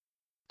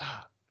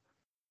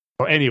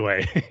 Well,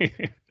 anyway,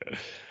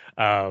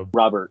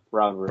 Robert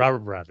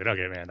Baratheon.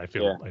 Okay, man, I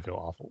feel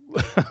awful.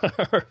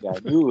 Yeah, I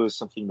knew it was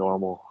something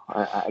normal.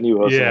 I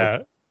knew it was. Yeah,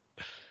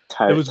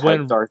 it was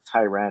when Darth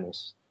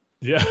Tyrannus.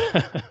 Yeah,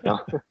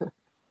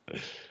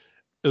 it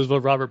was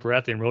when Robert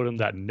Baratheon wrote him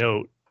that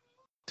note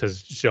to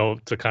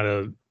kind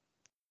of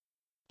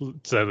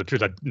say the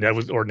truth that Ned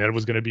was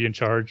going to be in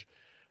charge,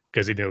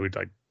 because he knew he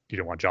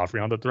didn't want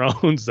Joffrey on the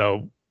throne.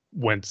 So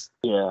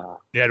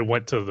Ned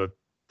went to the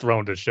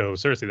throne to show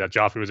Cersei that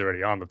Joffrey was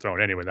already on the throne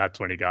anyway. That's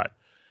when he got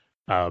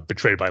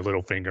betrayed by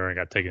Littlefinger and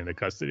got taken into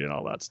custody and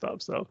all that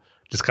stuff. So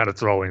just kind of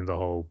throwing the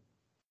whole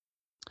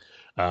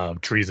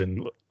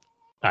treason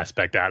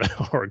aspect at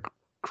him, or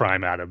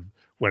crime at him,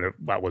 when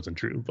that wasn't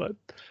true. But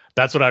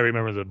that's what I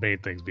remember the main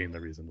things being the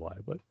reason why.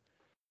 But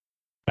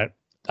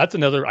that's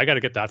another. I got to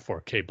get that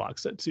 4K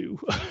box set too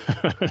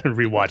and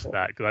rewatch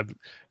that, because I've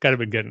kind of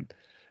been getting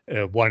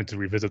wanting to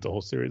revisit the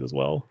whole series as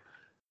well.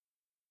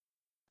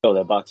 Oh,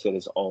 that box set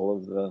is all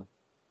of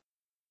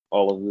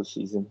the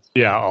seasons.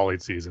 Yeah, all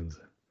 8 seasons.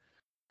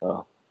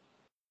 Oh,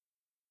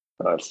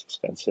 that's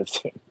expensive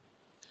too.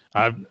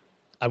 I'm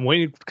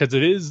waiting,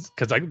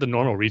 because I think the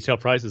normal retail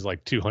price is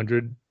like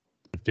 $250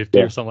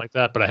 or something like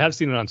that, but I have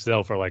seen it on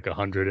sale for like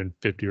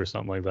 $150 or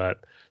something like that.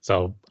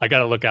 So I got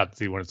to look out to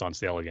see when it's on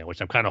sale again,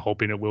 which I'm kind of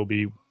hoping it will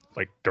be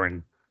like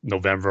during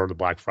November or the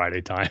Black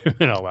Friday time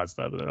and all that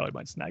stuff. And then I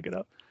might snag it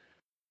up.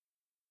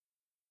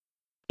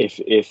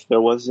 If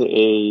there was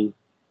a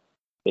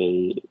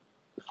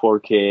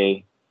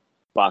 4K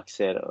box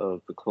set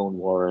of the Clone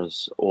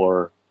Wars,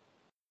 or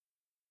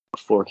a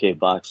 4K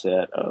box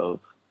set of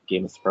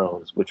Game of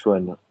Thrones, which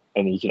one?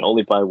 And you can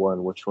only buy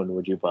one. Which one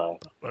would you buy?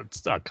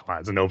 It's a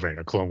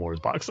no-brainer. Clone Wars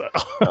box set.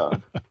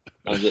 I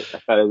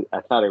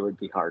thought it would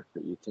be hard for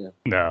you to.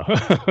 No.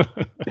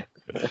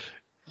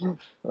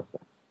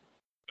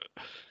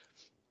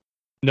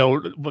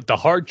 No, but the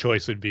hard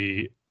choice would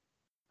be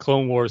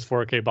Clone Wars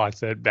 4K box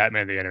set,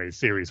 Batman the Animated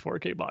Series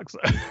 4K box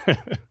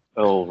set.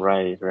 Oh,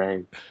 right.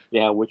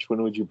 Yeah, which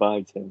one would you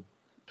buy, Tim?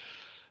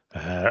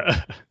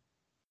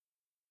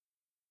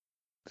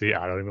 See,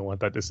 I don't even want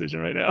that decision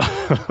right now.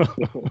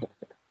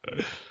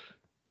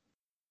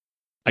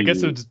 I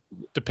guess it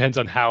depends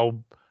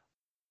on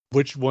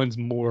which one's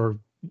more.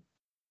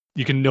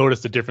 You can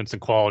notice the difference in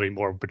quality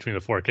more between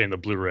the 4K and the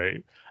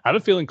Blu-ray. I have a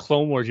feeling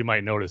Clone Wars, you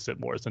might notice it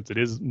more, since it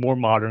is more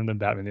modern than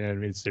Batman the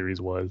Animated Series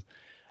was.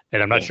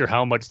 And I'm not sure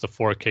how much the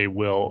 4K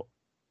will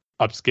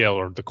upscale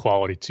or the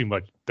quality too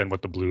much than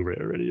what the Blu-ray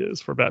already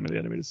is for Batman the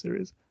Animated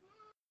Series.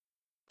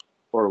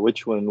 Or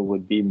which one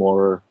would be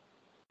more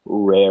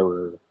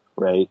rarer,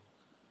 right,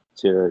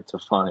 to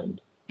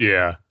find?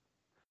 Yeah.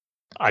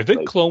 I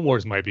think Clone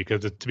Wars might be,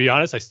 because to be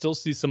honest, I still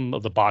see some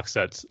of the box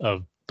sets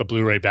of the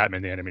Blu-ray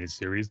Batman the Animated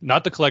Series,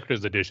 not the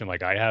collector's edition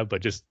like I have,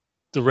 but just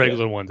the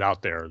regular ones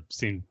out there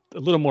seem a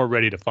little more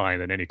ready to find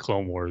than any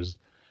Clone Wars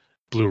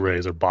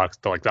Blu-rays or box,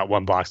 like that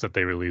one box that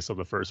they released of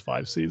the first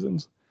 5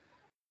 seasons.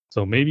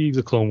 So maybe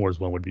the Clone Wars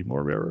one would be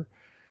more rarer.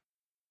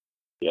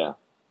 Yeah.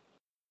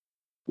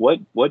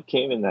 What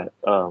came in that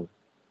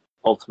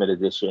Ultimate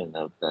Edition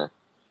of the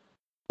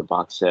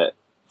box set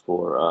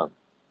for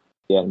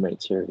the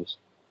animated series?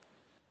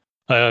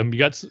 You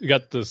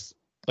got this,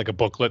 like a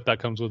booklet that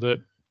comes with it,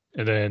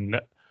 and then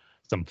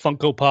some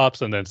Funko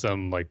Pops, and then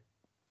some like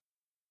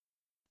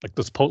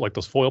those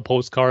foil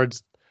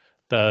postcards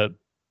that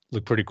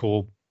look pretty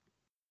cool.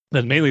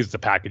 And mainly it's the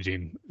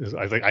packaging.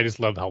 I just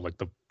love how like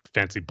the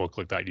fancy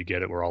booklet that you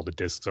get it where all the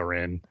discs are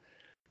in.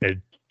 It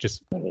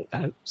just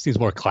seems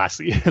more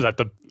classy that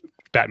the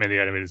Batman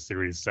the Animated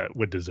Series set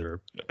would deserve.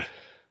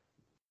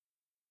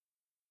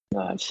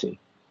 I see.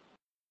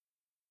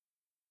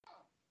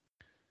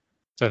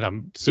 So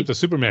the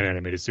Superman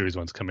Animated Series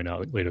one's coming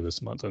out later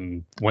this month,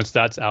 and once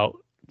that's out,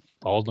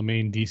 all the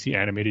main DC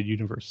Animated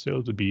Universe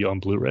shows would be on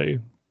Blu-ray.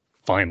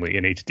 Finally,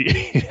 in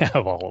HD,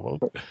 have all of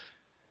them.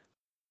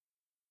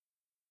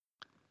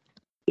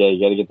 Yeah, you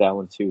got to get that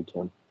one too,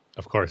 Tim.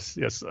 Of course,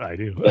 yes, I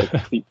do.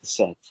 Complete the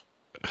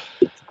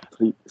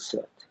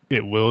set.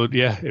 It will,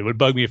 it would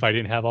bug me if I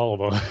didn't have all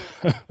of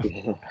them.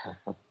 Yeah.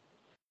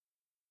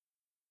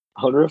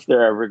 I wonder if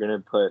they're ever going to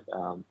put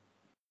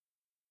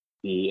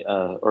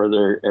or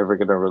they're ever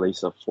going to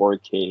release a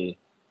 4K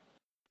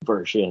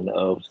version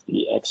of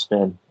the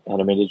X-Men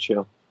animated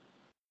show.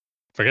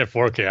 Forget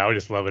 4K. I would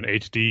just love an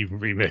HD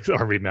remix or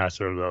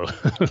remaster of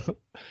those.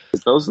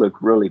 Those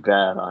look really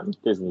bad on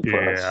Disney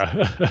Plus.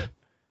 Yeah.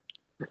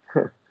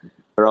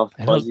 They're all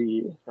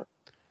fuzzy.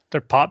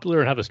 They're popular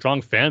and have a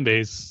strong fan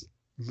base,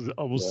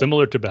 almost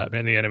similar to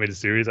Batman the Animated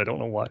Series. I don't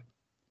know why.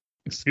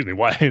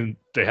 Why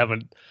they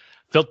haven't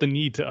felt the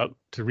need to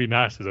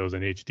remaster those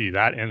in HD.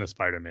 That and the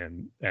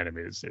Spider-Man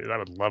Animated Series. I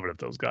would love it if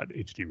those got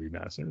HD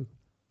remastered.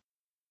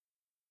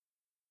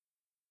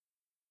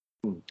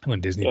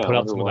 When Disney put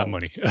out some of that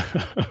money.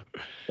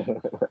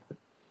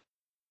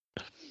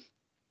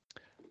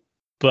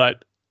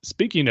 But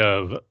speaking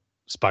of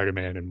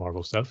Spider-Man and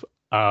Marvel stuff,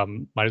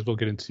 might as well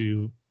get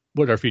into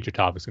what our feature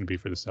topic is going to be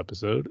for this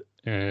episode.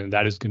 And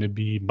that is going to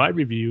be my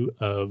review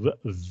of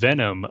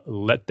Venom,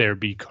 Let There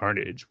Be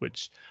Carnage,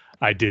 which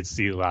I did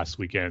see last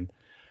weekend.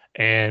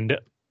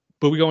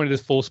 But we go into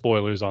this full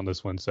spoilers on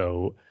this one.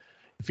 So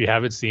if you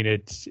haven't seen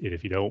it, and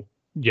if you don't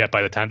yet,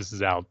 by the time this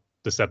is out,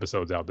 this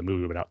episode's out, the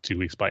movie went out 2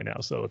 weeks by now.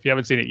 So if you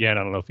haven't seen it yet,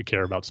 I don't know if you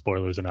care about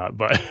spoilers or not,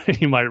 but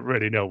you might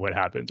already know what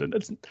happens. And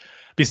it's,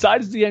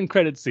 besides the end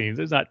credit scenes,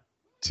 there's not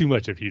too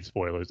much of huge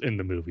spoilers in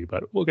the movie,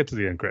 but we'll get to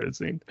the end credit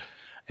scene.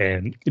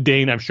 And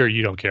Dane, I'm sure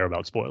you don't care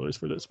about spoilers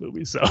for this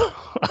movie, so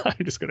I'm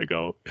just gonna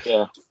go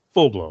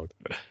full blown.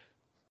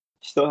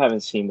 Still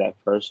haven't seen that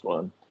first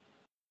one.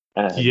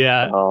 And,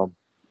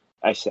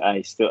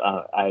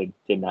 I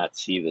did not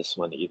see this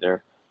one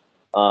either.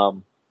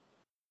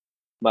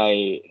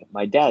 My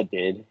dad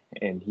did,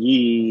 and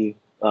he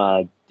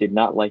did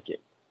not like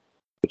it,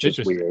 which is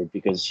weird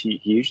because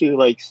he usually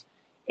likes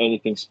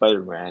anything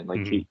Spider-Man.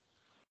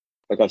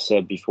 Like I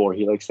said before,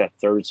 he likes that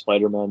third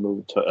Spider-Man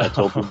movie,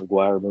 Tobey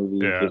Maguire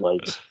movie. Yeah. He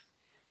likes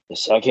the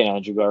second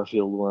Andrew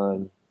Garfield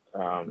one.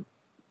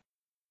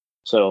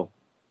 So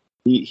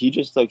he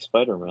just likes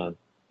Spider-Man.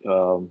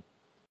 So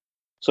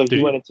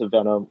he went into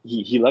Venom.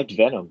 He liked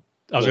Venom.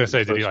 I was going to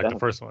say, did he like the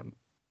first one?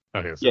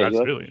 Okay, so that's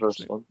really the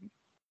first one.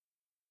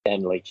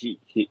 And like he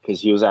because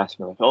he was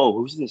asking like, oh,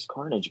 who's this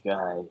Carnage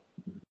guy?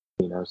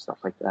 You know, stuff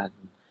like that.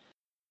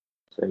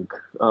 It's like,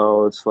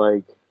 oh, it's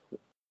like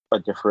a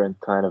different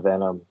kind of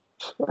Venom.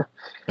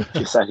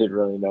 Because I didn't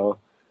really know.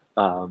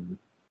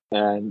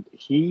 And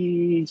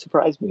he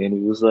surprised me, and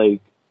he was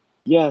like,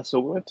 yeah, so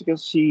we went to go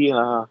see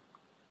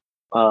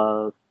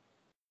Let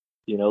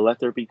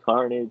There Be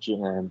Carnage,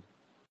 and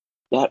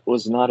that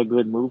was not a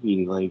good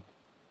movie. Like,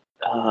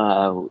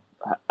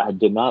 I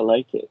did not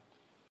like it.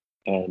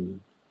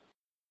 And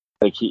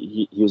like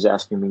he was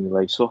asking me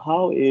like, so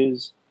how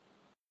is,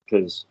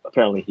 because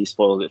apparently he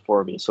spoiled it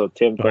for me. So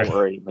Tim, don't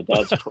worry, my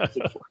dad spoiled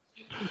it for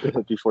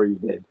me before you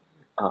did.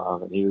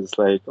 And he was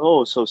like,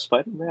 oh, so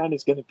Spider-Man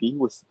is going to be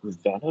with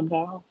Venom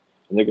now?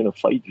 And they're going to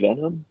fight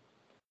Venom?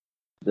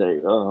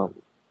 Yeah,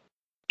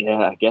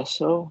 I guess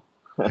so.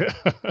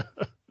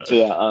 So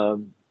yeah,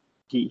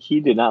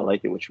 he did not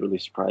like it, which really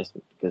surprised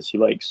me because he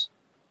likes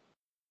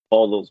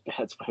all those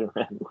bad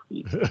Spider-Man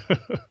movies.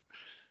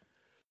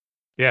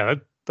 Yeah,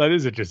 that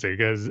is interesting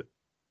because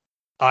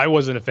I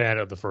wasn't a fan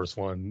of the first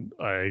one.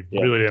 I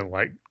really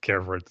didn't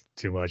care for it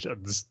too much.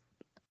 Just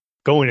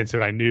going into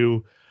it, I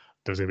knew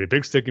there was going to be a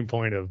big sticking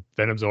point of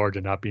Venom's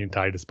origin not being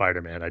tied to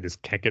Spider-Man. I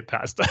just can't get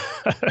past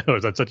that.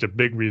 That's such a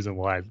big reason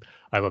why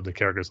I love the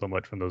character so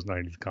much from those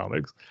 90s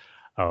comics,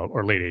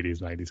 or late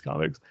 80s, 90s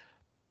comics.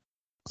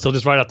 So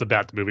just right off the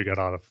bat, the movie got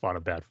on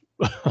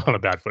a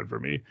bad foot for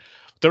me.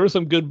 There were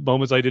some good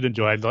moments I did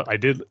enjoy. I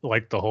did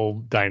like the whole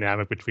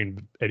dynamic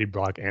between Eddie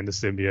Brock and the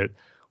symbiote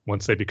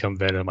once they become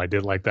Venom. I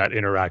did like that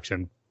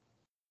interaction.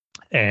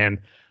 And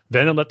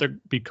Venom Let There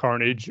Be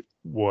Carnage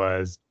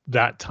was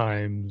that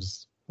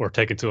times, or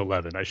taken to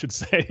 11, I should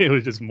say. It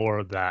was just more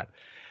of that.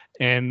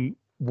 And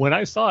when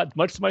I saw it,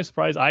 much to my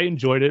surprise, I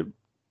enjoyed it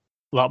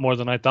a lot more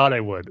than I thought I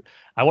would.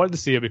 I wanted to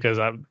see it because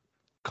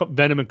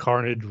Venom and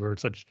Carnage were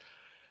such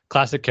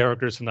classic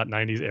characters from that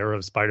 90s era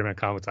of Spider-Man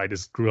comics I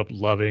just grew up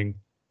loving.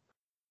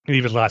 And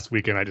even last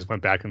weekend, I just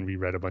went back and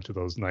reread a bunch of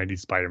those 90s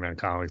Spider-Man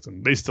comics,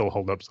 and they still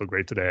hold up so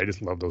great today. I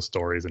just love those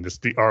stories, and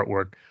just the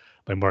artwork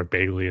by Mark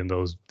Bagley and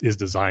his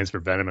designs for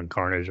Venom and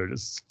Carnage are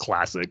just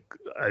classic.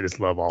 I just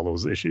love all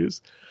those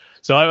issues.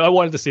 So I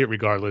wanted to see it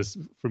regardless,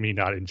 for me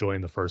not enjoying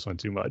the first one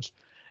too much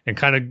and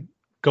kind of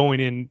going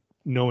in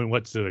knowing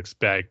what to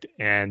expect.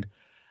 And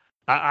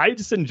I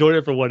just enjoyed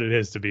it for what it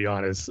is, to be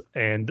honest.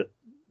 And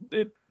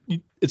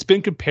it's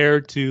been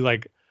compared to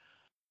like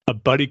a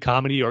buddy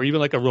comedy or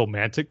even like a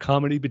romantic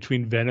comedy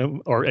between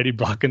Venom or Eddie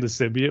Brock and the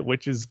symbiote,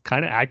 which is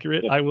kind of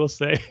accurate, I will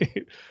say,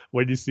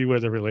 when you see where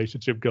the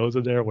relationship goes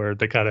in there, where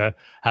they kind of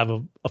have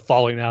a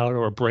falling out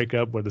or a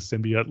breakup where the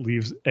symbiote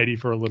leaves Eddie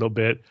for a little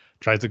bit,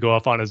 tries to go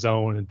off on his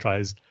own and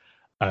tries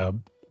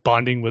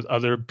bonding with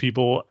other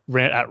people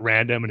at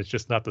random, and it's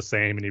just not the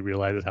same, and he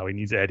realizes how he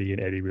needs Eddie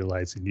and Eddie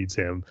realizes he needs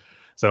him.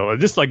 So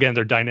just again,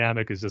 their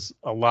dynamic is just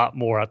a lot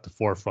more at the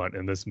forefront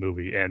in this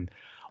movie. And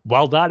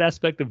while that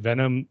aspect of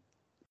Venom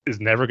is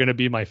never going to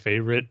be my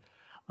favorite,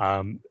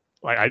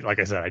 like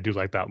I said, I do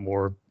like that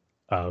more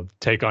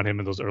take on him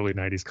in those early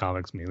 90s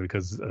comics, mainly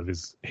because of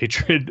his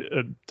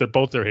hatred,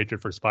 their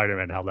hatred for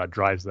Spider-Man, how that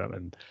drives them.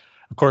 And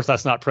of course,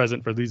 that's not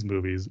present for these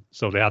movies,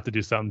 so they have to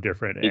do something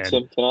different. Hey, and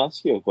Tim, can I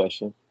ask you a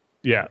question?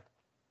 Yeah.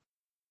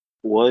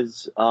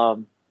 Was I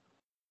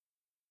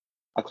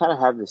kind of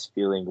have this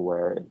feeling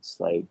where it's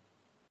like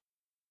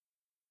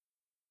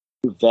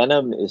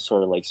Venom is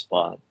sort of like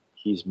Spawn.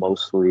 He's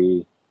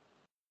mostly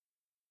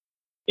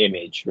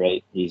image,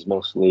 right? He's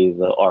mostly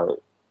the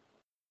art.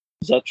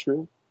 Is that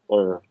true?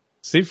 Or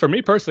see, for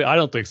me personally, I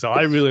don't think so.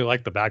 I really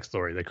like the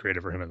backstory they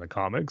created for him in the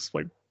comics,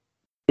 like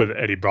with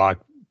Eddie Brock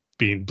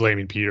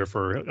blaming Peter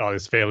for all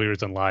his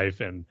failures in life,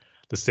 and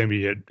the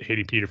symbiote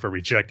hating Peter for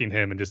rejecting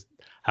him, and just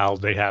how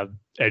they have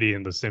Eddie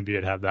and the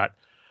symbiote have that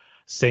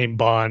same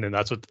bond, and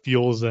that's what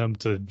fuels them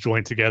to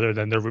join together.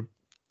 Then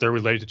their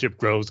relationship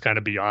grows kind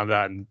of beyond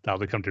that, and how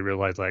they come to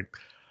realize like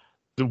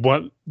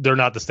they're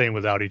not the same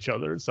without each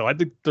other. So I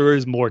think there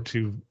is more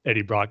to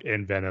Eddie Brock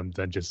and Venom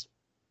than just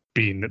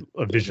being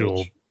a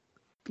visual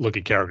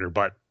looking character.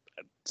 But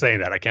saying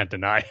that, I can't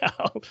deny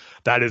how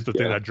that is the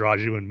thing that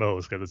draws you in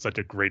most, because it's such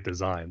a great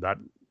design. That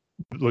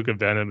look at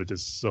Venom is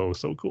just so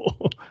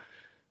cool.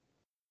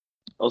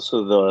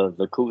 Also,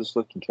 the coolest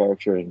looking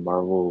character in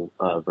Marvel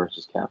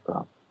versus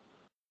Capcom.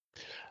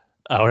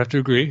 I would have to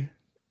agree.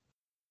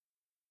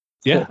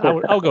 Yeah,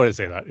 I'll go ahead and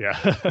say that. Yeah.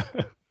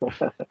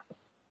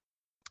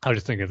 I was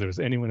just thinking if there was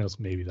anyone else,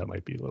 maybe that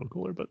might be a little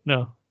cooler, but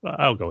no,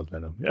 I'll go with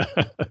Venom. Yeah.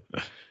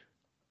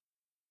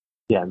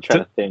 Yeah, I'm trying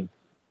to think.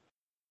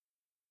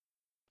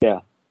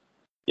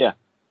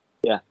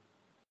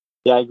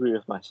 Yeah, I agree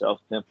with myself,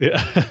 Tim.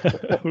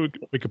 Yeah. we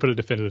could put a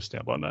definitive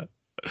stamp on that.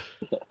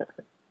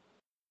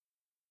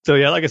 So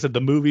yeah, like I said,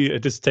 the movie,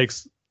 it just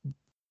takes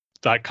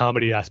that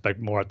comedy aspect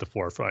more at the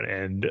forefront.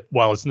 And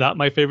while it's not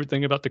my favorite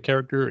thing about the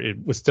character,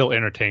 it was still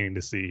entertaining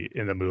to see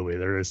in the movie.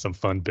 There is some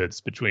fun bits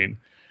between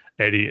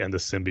Eddie and the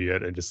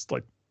symbiote, and just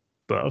like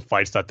the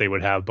fights that they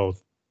would have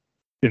both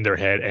in their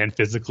head and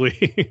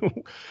physically.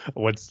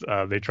 Once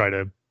the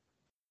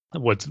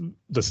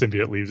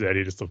symbiote leaves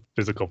Eddie, just the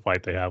physical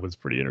fight they have was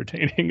pretty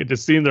entertaining. And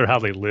just seeing how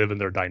they live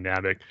and their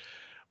dynamic,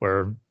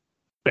 where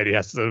Eddie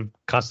has to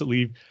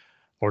constantly,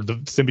 or the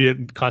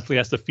symbiote constantly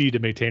has to feed to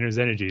maintain his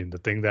energy. And the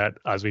thing that,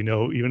 as we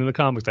know, even in the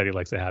comics, that he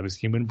likes to have is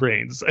human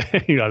brains.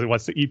 He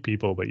wants to eat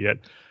people, but yet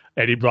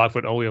Eddie Brock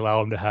would only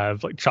allow him to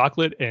have like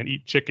chocolate and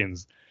eat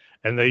chickens.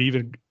 And they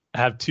even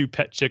have 2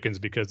 pet chickens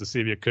because the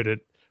symbiote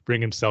couldn't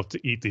bring himself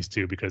to eat these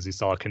 2 because he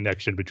saw a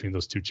connection between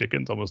those 2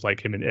 chickens, almost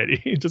like him and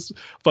Eddie. Just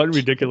fun,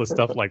 ridiculous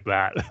stuff like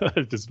that.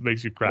 It just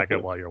makes you crack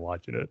up while you're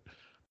watching it.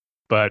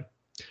 But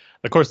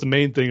of course, the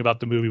main thing about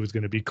the movie was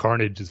going to be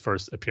Carnage's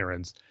first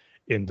appearance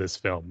in this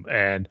film.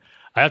 And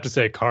I have to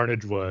say,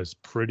 Carnage was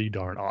pretty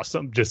darn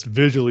awesome. Just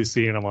visually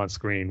seeing him on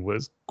screen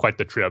was quite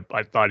the trip.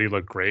 I thought he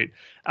looked great.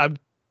 I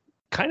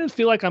kind of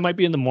feel like I might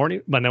be in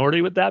the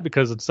minority with that,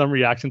 because of some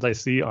reactions I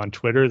see on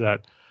Twitter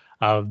that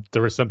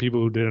there were some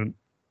people who didn't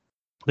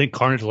think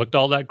Carnage looked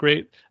all that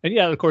great. And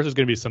yeah, of course, there's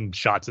going to be some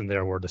shots in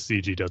there where the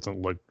CG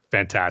doesn't look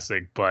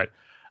fantastic, but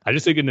I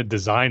just think in the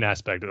design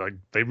aspect, like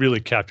they really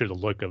captured the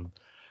look of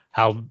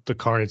how the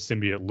Carnage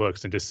symbiote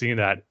looks, and just seeing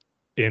that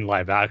in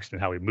live action,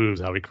 how he moves,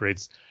 how he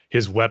creates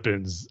his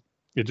weapons,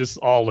 it just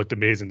all looked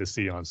amazing to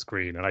see on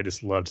screen. And I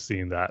just loved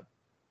seeing that.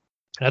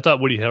 And I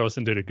thought Woody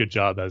Harrelson did a good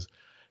job as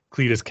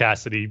Cletus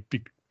Cassidy,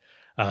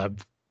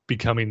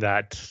 becoming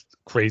that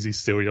crazy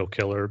serial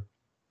killer,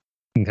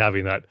 and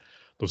having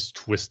those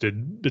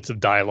twisted bits of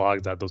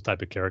dialogue that those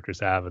type of characters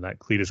have, and that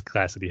Cletus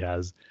Cassidy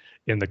has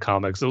in the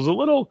comics. It was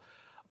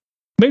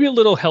maybe a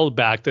little held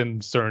back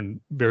than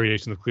certain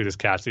variations of Cletus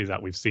Cassidy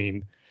that we've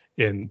seen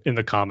in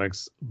the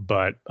comics,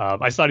 but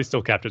I thought he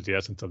still captures the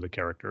essence of the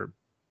character.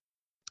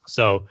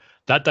 So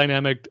that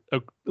dynamic, a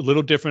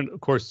little different,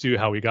 of course, to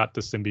how we got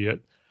the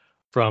symbiote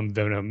from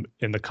Venom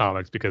in the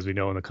comics, because we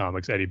know in the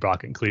comics Eddie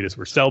Brock and Cletus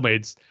were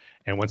cellmates,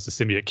 and once the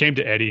symbiote came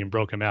to Eddie and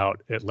broke him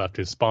out, it left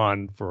his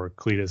spawn for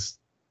Cletus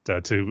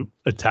to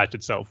attach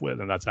itself with,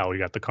 and that's how we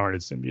got the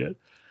Carnage symbiote.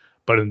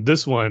 But in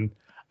this one,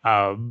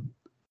 I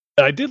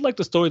did like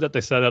the story that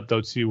they set up,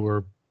 though, too,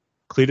 where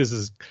Cletus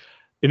is,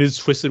 in his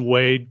twisted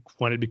way,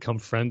 wanted to become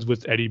friends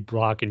with Eddie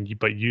Brock,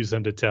 but use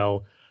him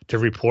to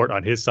report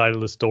on his side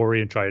of the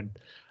story, and try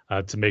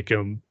to make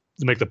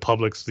the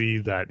public see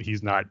that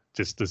he's not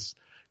just this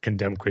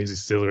condemned crazy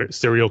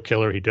serial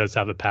killer. He does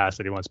have a past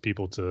that he wants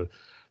people to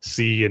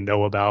see and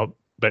know about,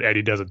 but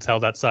Eddie doesn't tell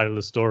that side of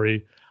the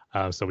story.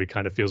 So he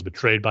kind of feels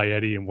betrayed by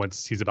Eddie, and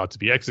once he's about to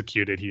be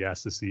executed, he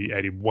has to see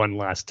Eddie one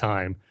last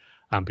time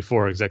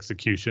before his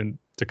execution,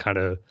 to kind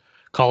of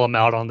call him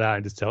out on that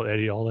and just tell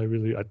Eddie, all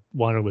I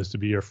wanted was to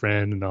be your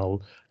friend, and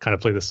I'll kind of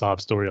play the sob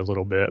story a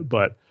little bit.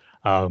 But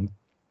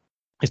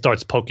he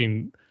starts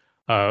poking,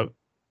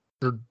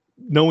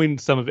 knowing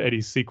some of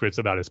Eddie's secrets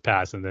about his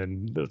past, and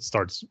then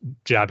starts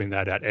jabbing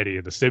that at Eddie,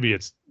 and the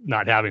symbiote's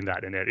not having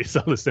that in Eddie.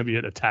 So the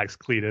symbiote attacks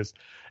Cletus,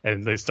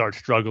 and they start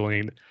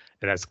struggling.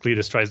 And as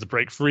Cletus tries to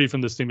break free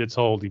from the symbiote's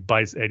hold, he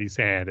bites Eddie's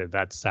hand, and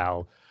that's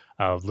how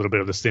a little bit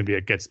of the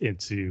symbiote gets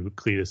into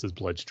Cletus's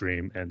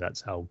bloodstream, and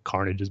that's how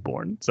Carnage is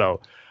born.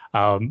 So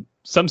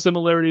some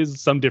similarities,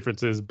 some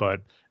differences,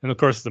 but in the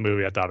course of the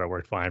movie, I thought it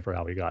worked fine for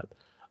how we got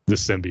the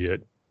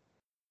symbiote.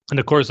 And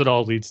of course, it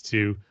all leads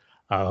to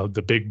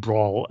the big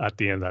brawl at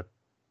the end. That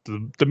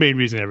the main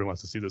reason everyone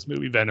wants to see this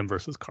movie, Venom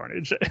versus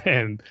Carnage,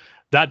 and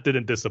that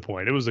didn't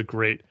disappoint. It was a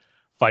great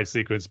fight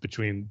sequence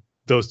between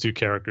those two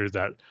characters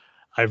that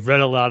I've read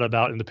a lot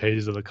about in the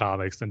pages of the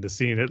comics, and to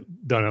seeing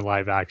it done in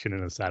live action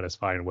in a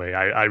satisfying way,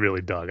 I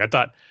really dug. I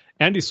thought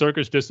Andy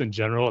Serkis, just in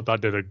general, I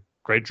thought did a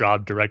great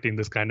job directing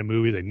this kind of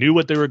movie. They knew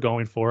what they were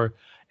going for,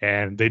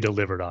 and they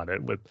delivered on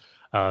it with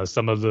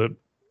some of the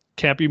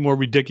campy, more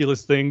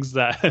ridiculous things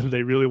that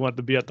they really want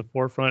to be at the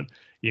forefront.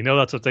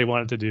 That's what they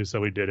wanted to do,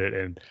 so we did it,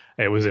 and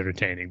it was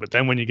entertaining. But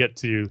then when you get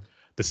to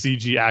the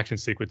CG action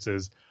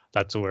sequences,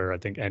 that's where I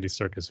think Andy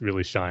Serkis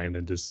really shined,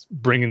 and just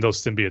bringing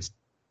those symbiotes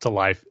to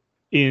life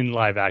in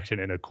live action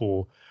in a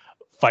cool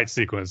fight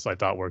sequence, I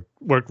thought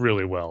worked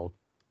really well.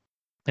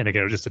 And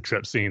again, it was just a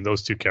trip seeing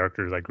those two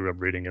characters I grew up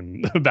reading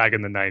in back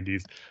in the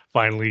 90s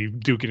finally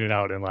duking it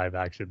out in live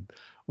action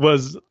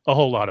was a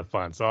whole lot of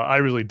fun. So I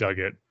really dug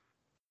it.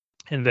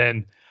 And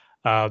then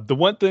the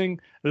one thing,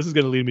 this is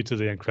going to lead me to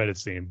the end credit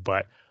scene,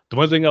 but the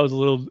one thing I was a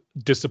little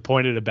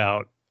disappointed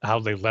about how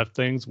they left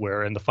things,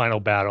 where in the final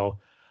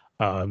battle,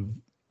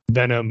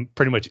 Venom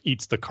pretty much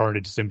eats the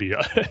Carnage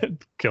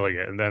symbiote, killing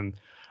it. And then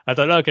I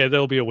thought, okay,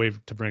 there'll be a way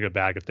to bring it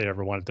back if they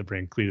ever wanted to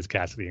bring Cletus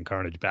Cassidy and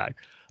Carnage back.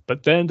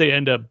 But then they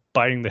end up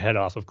biting the head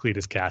off of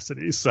Cletus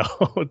Cassidy, so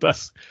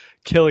thus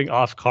killing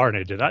off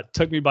Carnage. And that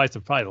took me by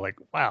surprise. Like,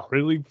 wow,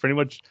 really? Pretty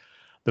much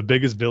the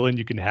biggest villain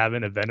you can have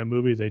in a Venom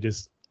movie, they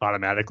just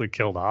automatically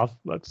killed off.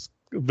 That's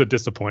a bit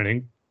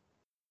disappointing.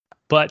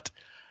 But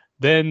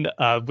then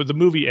when the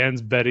movie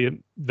ends,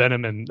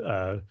 Venom and,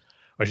 or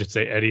I should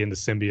say Eddie and the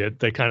symbiote,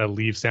 they kind of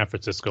leave San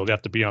Francisco. They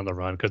have to be on the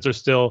run because they're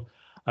still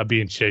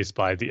being chased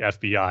by the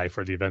FBI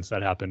for the events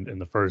that happened in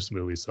the first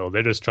movie. So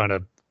they're just trying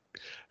to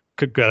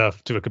get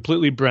to a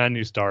completely brand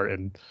new start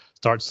and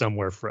start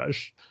somewhere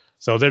fresh.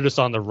 So they're just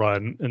on the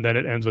run, and then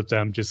it ends with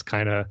them just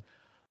kind of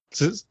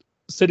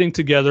sitting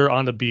together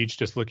on the beach,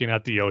 just looking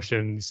at the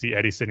ocean. You see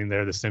Eddie sitting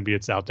there, the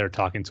symbiote's out there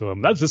talking to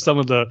him. That's just some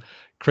of the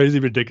crazy,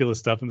 ridiculous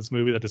stuff in this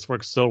movie that just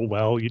works so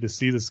well. You just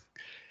see this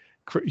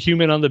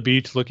human on the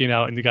beach looking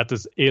out, and you got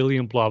this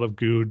alien blob of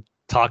goo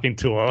talking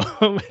to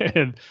him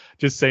and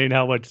just saying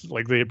how much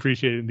like they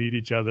appreciate and need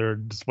each other,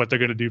 just what they're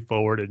going to do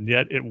forward, and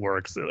yet it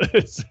works.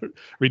 It's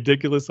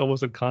ridiculous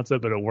almost in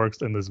concept, but it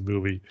works in this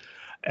movie.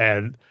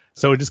 And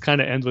so it just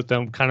kind of ends with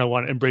them kind of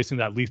embracing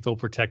that lethal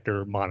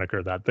protector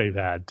moniker that they've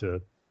had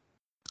to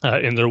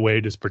in their way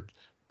just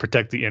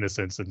protect the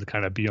innocents and to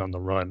kind of be on the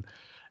run,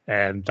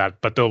 and that,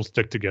 but they'll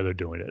stick together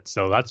doing it.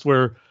 So that's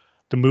where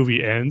the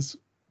movie ends.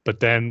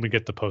 But then we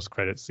get the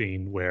post-credit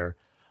scene where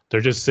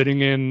they're just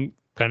sitting in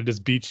kind of this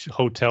beach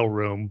hotel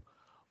room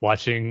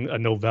watching a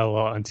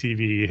novella on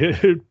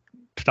TV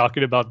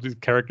talking about the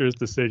characters'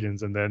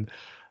 decisions. And then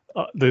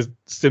the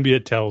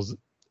symbiote tells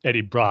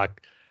Eddie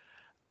Brock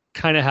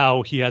kind of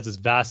how he has this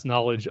vast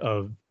knowledge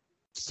of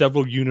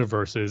several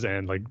universes,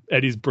 and like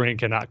Eddie's brain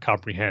cannot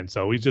comprehend.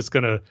 So he's just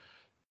going to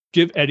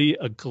give Eddie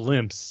a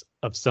glimpse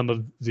of some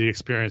of the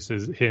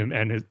experiences him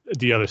and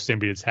the other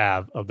symbiotes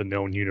have of the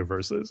known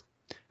universes.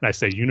 And I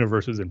say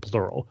universes in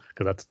plural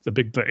because that's the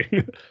big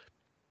thing.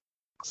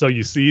 So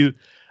you see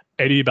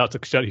Eddie about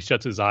to he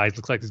shuts his eyes,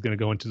 looks like he's going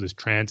to go into this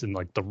trance, and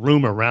like the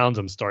room around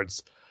him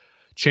starts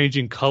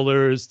changing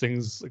colors,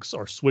 things like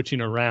are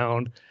switching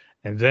around.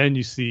 And then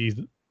you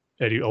see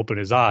Eddie open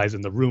his eyes,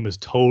 and the room is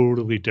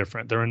totally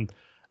different. They're in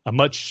a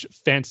much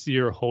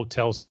fancier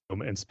hotel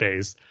room in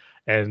space,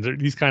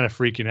 and he's kind of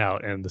freaking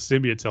out. And the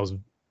symbiote tells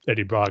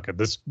Eddie Brock,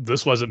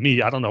 this wasn't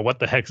me. I don't know what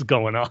the heck's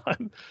going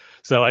on.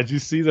 So as you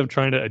see them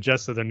trying to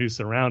adjust to their new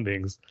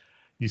surroundings,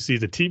 you see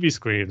the TV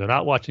screen. They're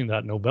not watching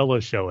that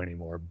novella show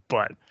anymore,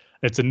 but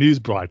it's a news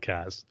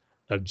broadcast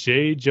of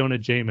J. Jonah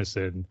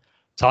Jameson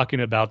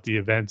talking about the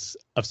events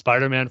of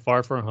Spider-Man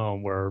Far From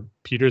Home, where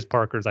Peter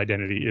Parker's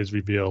identity is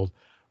revealed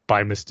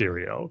by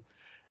Mysterio.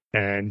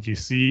 And you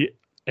see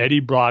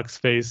Eddie Brock's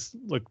face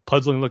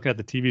puzzling looking at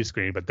the TV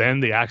screen, but then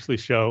they actually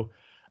show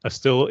a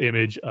still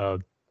image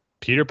of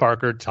Peter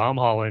Parker, Tom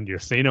Holland. You're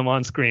seeing him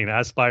on screen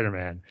as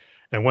Spider-Man.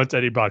 And once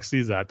Eddie Brock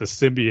sees that, the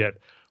symbiote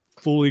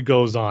fully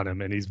goes on him,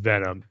 and he's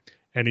Venom.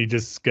 And he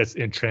just gets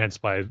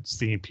entranced by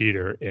seeing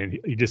Peter, and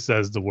he just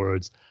says the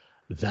words,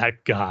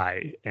 "That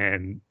guy."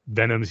 And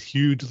Venom's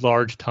huge,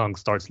 large tongue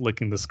starts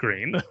licking the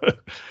screen.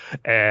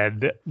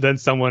 And then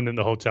someone in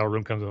the hotel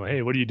room comes in,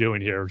 "Hey, what are you doing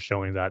here?"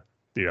 Showing that,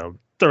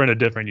 they're in a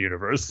different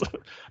universe.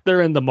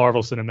 They're in the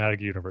Marvel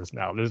Cinematic Universe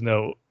now. There's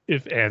no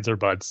ifs, ands, or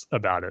buts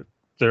about it.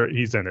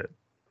 He's in it.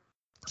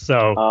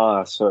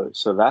 So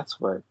so that's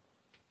what.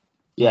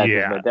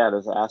 Yeah. My dad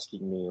was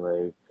asking me,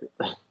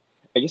 like,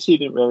 I guess he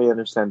didn't really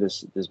understand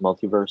this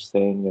multiverse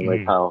thing, and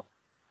like how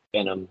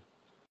Venom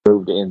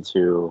moved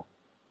into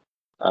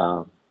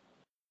the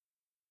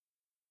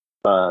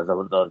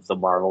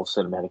Marvel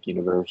Cinematic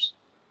Universe.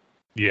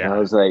 Yeah, and I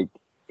was like,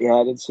 yeah,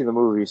 I didn't see the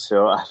movie,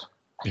 so I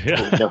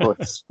don't know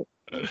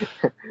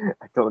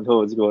I don't know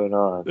what's going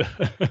on.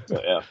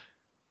 So yeah,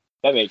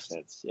 that makes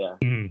sense. Yeah.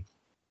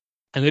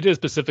 And they did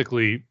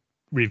specifically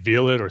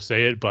reveal it or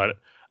say it, but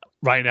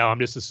right now I'm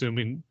just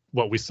assuming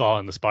what we saw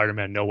in the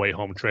Spider-Man No Way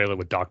Home trailer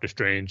with Doctor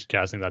Strange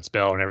casting that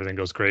spell and everything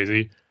goes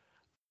crazy.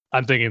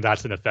 I'm thinking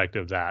that's an effect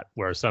of that,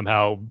 where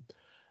somehow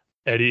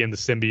Eddie and the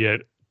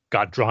symbiote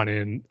got drawn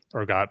in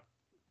or got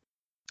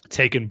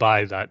taken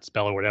by that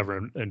spell or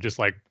whatever, and just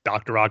like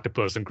Dr.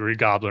 Octopus and Green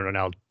Goblin are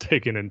now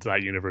taken into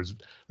that universe.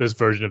 This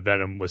version of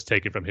Venom was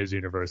taken from his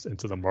universe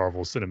into the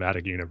Marvel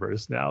Cinematic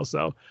Universe now.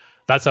 So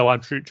that's how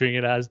I'm treating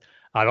it as.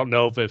 I don't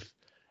know if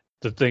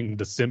the thing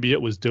the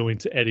symbiote was doing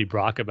to Eddie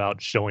Brock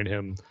about showing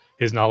him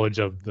his knowledge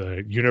of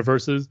the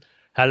universes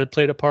had it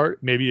played a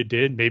part. Maybe it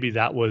did. Maybe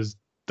that was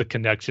the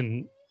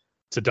connection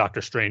to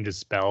Doctor Strange's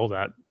spell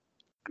that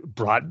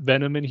brought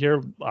Venom in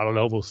here. I don't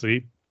know. We'll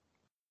see.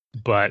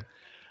 But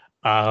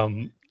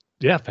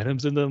yeah,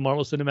 Venom's in the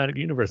Marvel Cinematic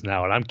Universe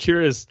now, and I'm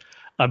curious.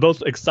 I'm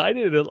both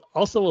excited and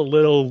also a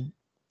little,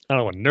 I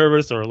don't know,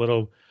 nervous or a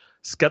little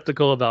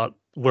skeptical about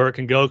where it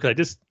can go, because I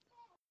just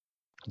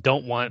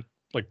don't want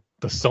like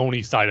the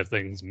Sony side of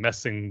things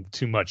messing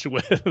too much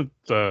with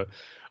the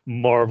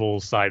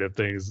Marvel side of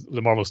things,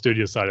 the Marvel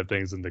Studio side of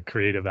things, and the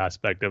creative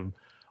aspect of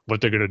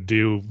what they're going to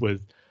do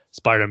with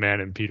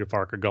Spider-Man and Peter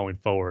Parker going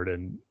forward.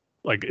 And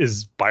like,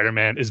 is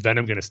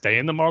Venom going to stay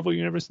in the Marvel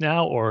Universe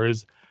now, or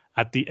is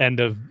at the end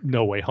of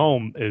No Way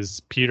Home, is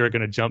Peter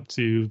going to jump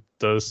to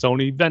the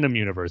Sony Venom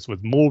universe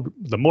with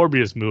the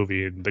Morbius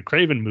movie and the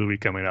Craven movie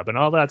coming up and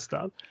all that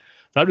stuff?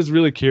 So I'm just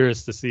really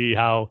curious to see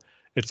how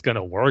it's going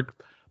to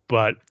work.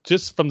 But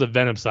just from the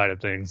Venom side of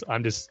things,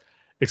 I'm just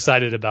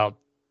excited about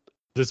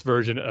this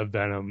version of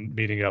Venom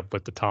meeting up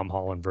with the Tom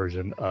Holland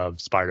version of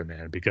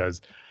Spider-Man,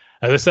 because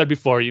as I said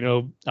before,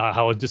 how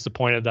I was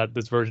disappointed that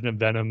this version of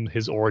Venom,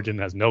 his origin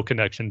has no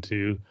connection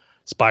to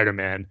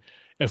Spider-Man.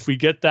 If we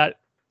get that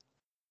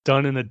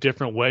done in a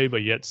different way,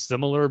 but yet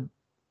similar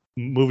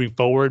moving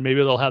forward,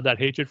 maybe they'll have that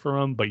hatred for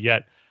him, but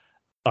yet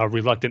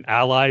reluctant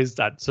allies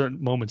at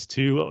certain moments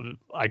too.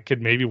 I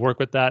could maybe work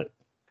with that.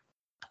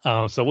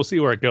 So we'll see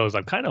where it goes.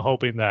 I'm kind of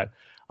hoping that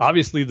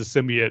obviously the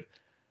symbiote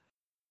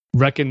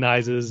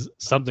recognizes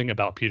something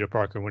about Peter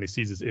Parker when he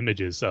sees his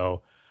images.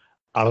 So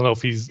I don't know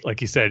if he's, like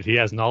he said, he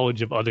has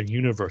knowledge of other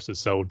universes.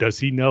 So does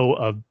he know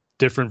of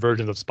different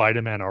versions of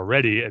Spider-Man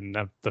already? And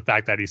the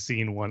fact that he's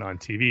seen one on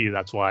TV,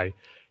 that's why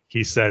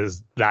he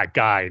says that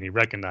guy and he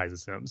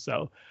recognizes him.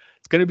 So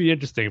it's going to be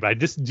interesting. But I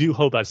just do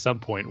hope at some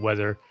point,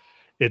 whether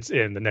it's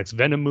in the next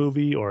Venom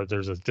movie or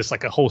there's just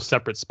like a whole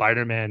separate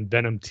Spider-Man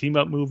Venom team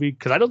up movie,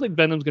 because I don't think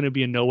Venom's going to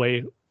be in No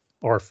Way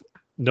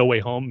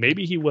Home.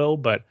 Maybe he will,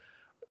 but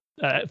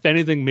if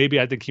anything, maybe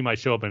I think he might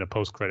show up in a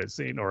post-credit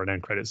scene or an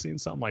end-credit scene,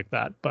 something like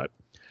that. But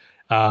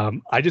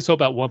I just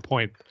hope at one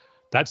point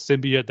that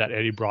symbiote that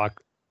Eddie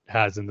Brock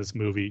has in this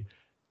movie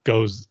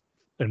goes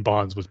and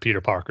bonds with Peter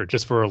Parker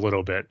just for a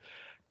little bit.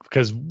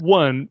 Because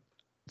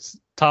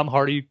Tom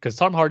Hardy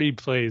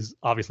plays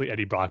obviously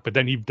Eddie Brock, but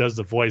then he does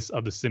the voice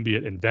of the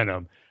symbiote in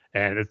Venom,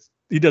 and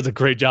he does a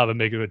great job of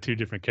making it two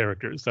different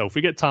characters. So if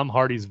we get Tom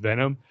Hardy's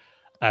Venom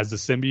as the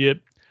symbiote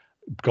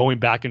going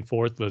back and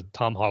forth with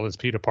Tom Holland's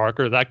Peter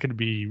Parker, that could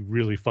be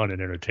really fun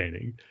and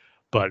entertaining.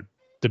 But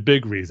the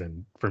big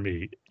reason for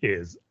me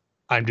is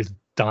I'm just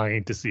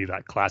dying to see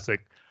that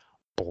classic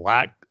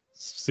black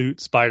suit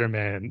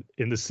Spider-Man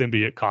in the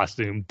symbiote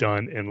costume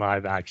done in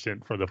live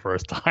action for the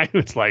first time.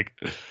 It's like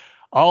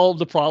all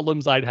the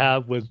problems I'd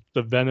have with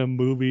the Venom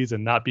movies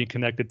and not being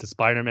connected to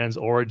Spider-Man's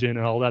origin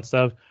and all that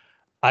stuff,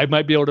 I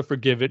might be able to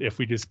forgive it if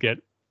we just get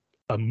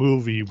a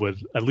movie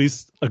with at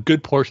least a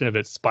good portion of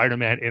it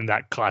Spider-Man in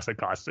that classic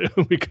costume,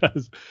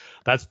 because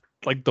that's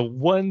like the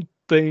one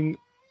thing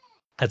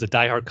as a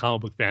diehard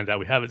comic book fan that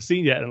we haven't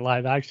seen yet in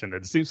live action.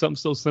 It seems something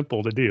so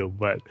simple to do,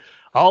 but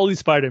all these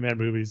Spider-Man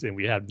movies, and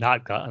we have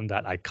not gotten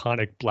that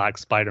iconic black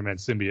Spider-Man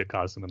symbiote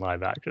costume in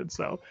live action.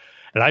 So,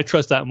 and I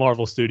trust that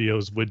Marvel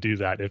Studios would do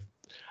that if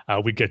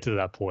we get to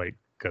that point,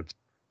 because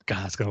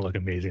God, it's going to look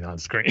amazing on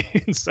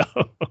screen. So,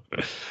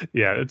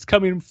 yeah, it's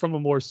coming from a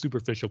more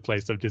superficial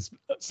place of just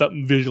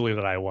something visually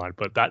that I want.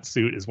 But that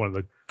suit is one of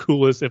the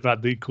coolest, if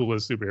not the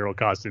coolest, superhero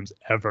costumes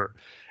ever.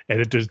 And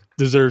it just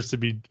deserves to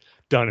be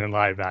done in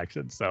live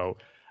action. So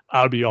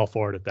I'll be all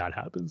for it if that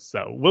happens.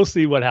 So we'll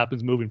see what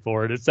happens moving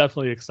forward. It's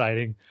definitely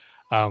exciting.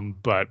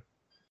 But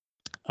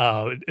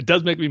it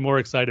does make me more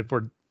excited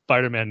for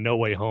Spider-Man No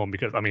Way Home,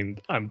 because, I mean,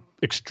 I'm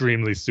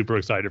extremely super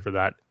excited for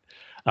that.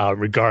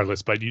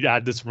 Regardless, but you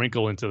add this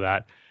wrinkle into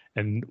that,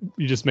 and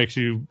it just makes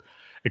you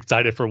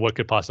excited for what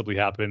could possibly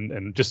happen,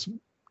 and just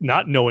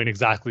not knowing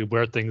exactly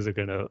where things are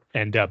going to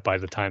end up by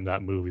the time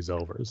that movie's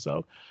over.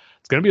 So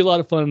it's going to be a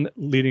lot of fun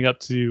leading up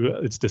to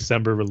its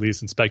December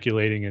release and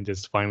speculating and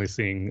just finally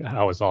seeing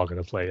how it's all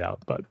going to play out.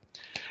 But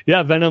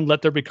yeah, Venom,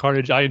 Let There Be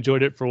Carnage. I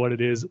enjoyed it for what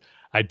it is.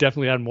 I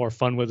definitely had more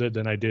fun with it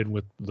than I did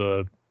with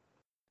the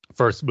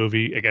first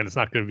movie. Again, it's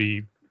not going to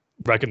be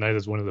recognized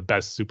as one of the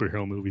best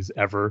superhero movies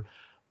ever,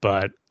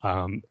 but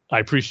I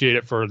appreciate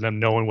it for them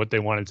knowing what they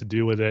wanted to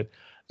do with it.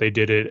 They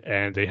did it,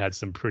 and they had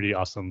some pretty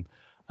awesome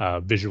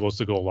visuals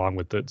to go along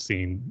with it.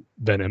 Seeing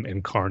Venom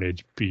and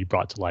Carnage be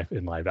brought to life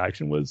in live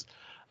action was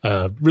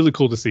really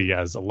cool to see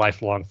as a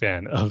lifelong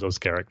fan of those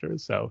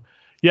characters. So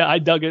yeah, I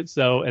dug it.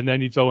 So, and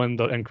then you throw in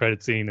the end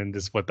credit scene and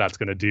just what that's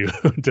going to do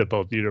to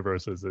both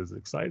universes is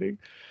exciting.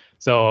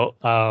 So,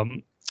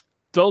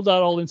 throw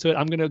that all into it.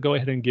 I'm going to go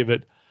ahead and give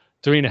it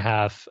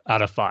 3.5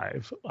 out of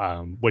 5,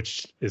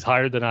 which is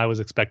higher than I was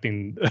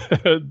expecting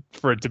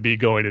for it to be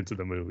going into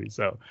the movie.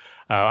 So,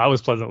 I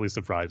was pleasantly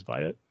surprised by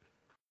it.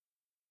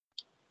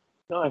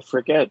 No, I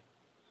forget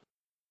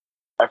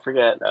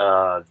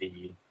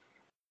the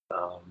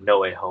No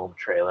Way Home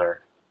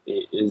trailer.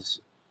 Is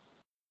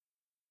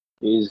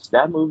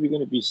that movie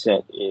going to be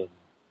set in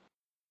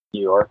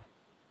New York,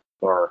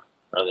 or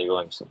are they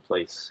going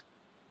someplace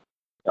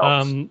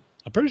else?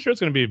 I'm pretty sure it's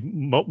going to be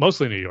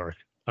mostly New York.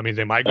 I mean,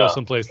 they might go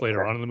someplace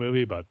later on in the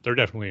movie, but they're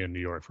definitely in New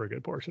York for a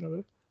good portion of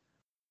it.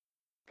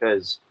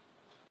 Because,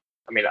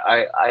 I mean,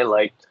 I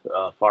liked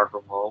Far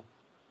From Home,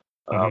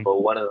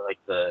 but one of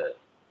the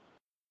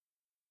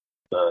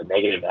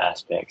negative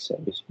aspects, I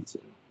guess you could say,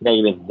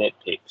 negative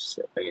nitpicks,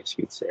 I guess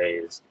you could say,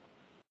 is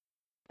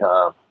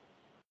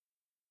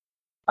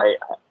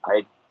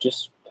I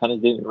just kind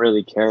of didn't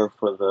really care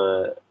for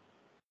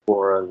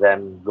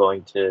them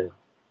going to,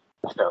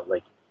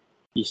 like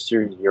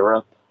Eastern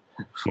Europe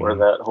for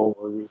that whole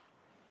movie.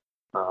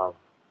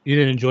 You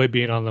didn't enjoy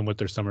being on them with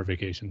their summer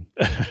vacation.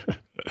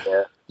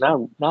 Yeah,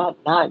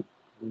 not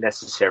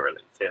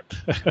necessarily, Tim.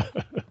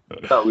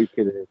 I thought we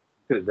could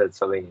have done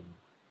something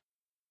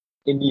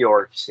in New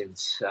York,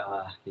 since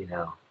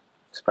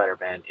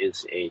Spider-Man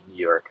is a New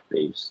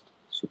York-based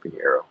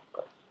superhero.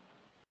 But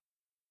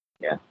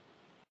yeah.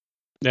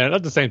 Yeah,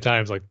 at the same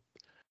time, it's like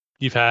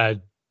you've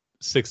had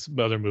 6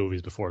 other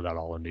movies before that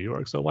all in New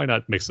York, so why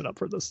not mix it up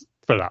for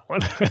that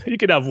one? You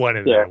could have one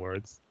in there where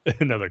it's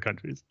in other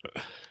countries.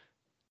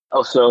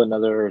 Also,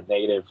 another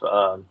negative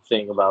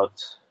thing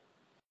about,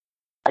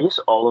 I guess,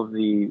 all of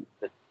the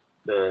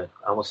I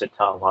almost said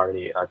Tom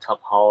Hardy, Tom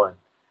Holland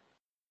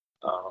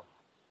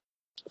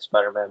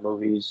Spider-Man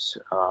movies.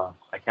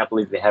 I can't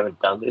believe they haven't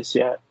done this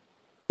yet.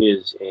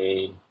 Is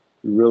a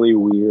really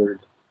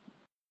weird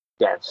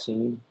dance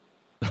scene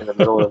in the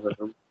middle of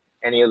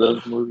any of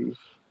those movies.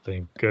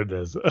 Thank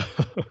goodness.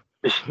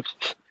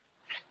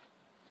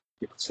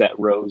 It's that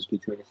rose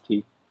between his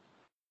teeth.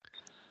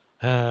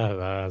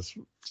 That's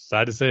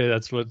sad to say.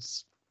 That's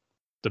what's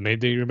the main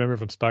thing you remember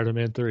from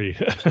Spider-Man 3.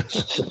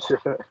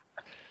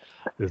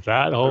 Is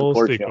that whole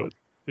sequence?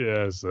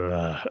 Yes.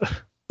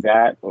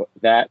 That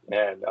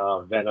and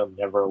Venom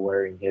never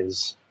wearing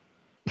his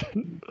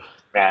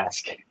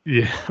mask.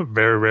 Yeah,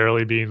 very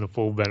rarely being the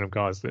full Venom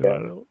costume.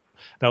 Yeah.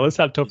 Now let's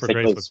have Topher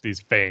Grace with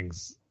these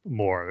fangs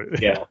more.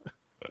 Yeah.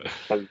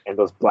 And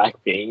those black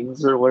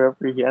veins or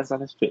whatever he has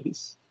on his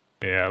face.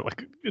 Yeah,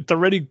 like it's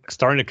already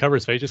starting to cover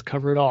his face. Just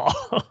cover it all.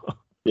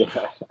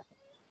 Yeah.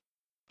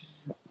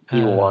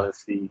 People want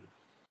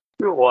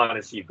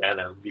to see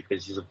Venom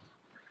because he's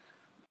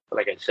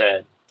like I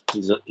said,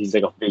 he's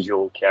like a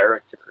visual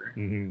character.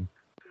 Mm-hmm.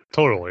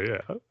 Totally,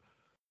 yeah.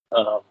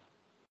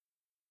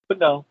 But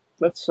no,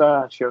 let's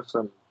show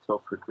some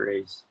Topher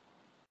Grace.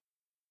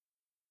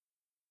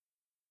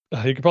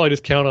 You could probably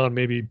just count on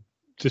maybe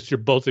just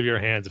both of your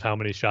hands of how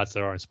many shots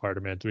there are in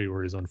Spider-Man 3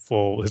 where he's on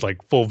full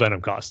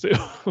Venom costume.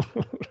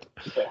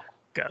 Yeah.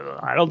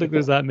 I don't think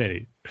there's that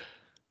many.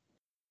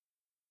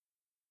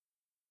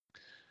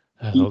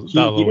 He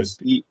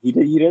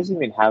doesn't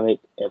even have it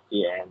at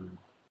the end,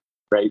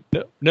 right?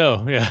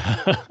 No,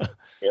 yeah.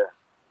 Yeah.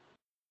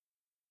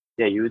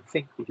 Yeah, you would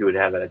think he would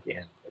have it at the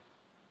end. But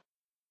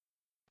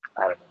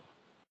I don't know.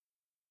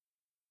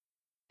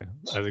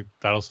 I think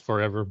that'll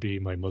forever be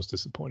my most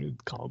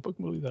disappointed comic book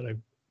movie that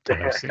I've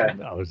seen.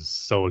 I was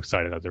so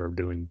excited that they were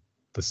doing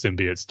the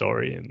symbiote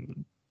story,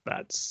 and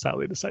that's how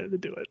they decided to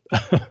do it.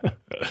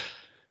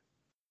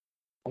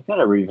 I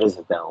gotta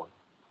revisit that one.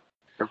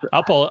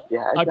 I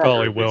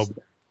probably will.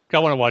 I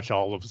want to watch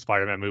all of the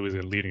Spider-Man movies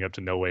and leading up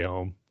to No Way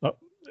Home.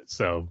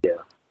 So yeah,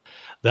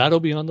 that'll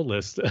be on the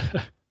list.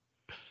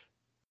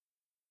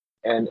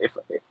 And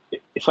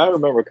if I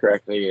remember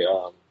correctly,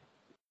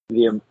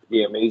 the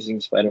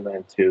Amazing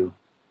Spider-Man 2,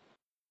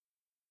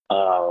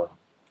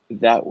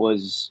 that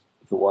was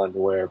the one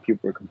where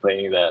people were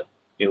complaining that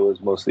it was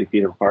mostly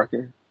Peter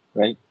Parker,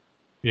 right?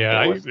 Yeah,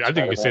 I think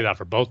you could say that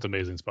for both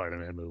Amazing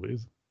Spider-Man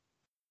movies.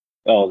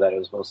 Oh, that it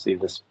was mostly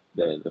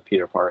the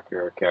Peter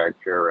Parker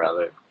character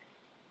rather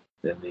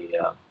than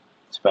the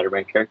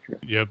Spider-Man character.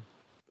 Yep.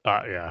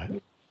 Yeah.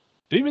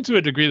 Even to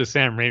a degree, the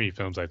Sam Raimi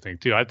films, I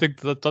think, too. I think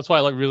that's why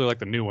I really like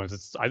the new ones.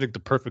 It's, I think, the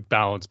perfect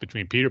balance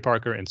between Peter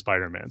Parker and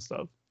Spider-Man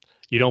stuff.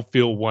 You don't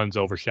feel one's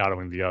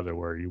overshadowing the other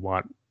where you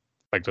want,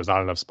 like, there's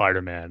not enough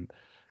Spider-Man.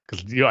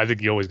 Because I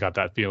think you always got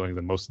that feeling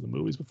in most of the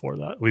movies before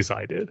that. At least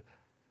I did.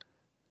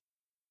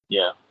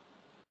 Yeah.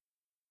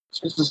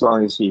 Just as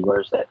long as he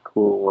wears that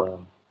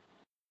cool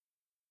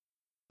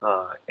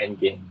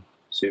Endgame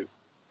suit.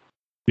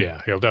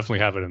 Yeah, he'll definitely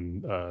have it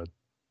in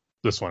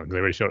this one. They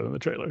already showed it in the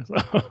trailer. So.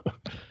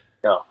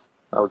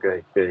 Oh,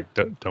 good.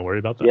 Don't worry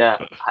about that. Yeah,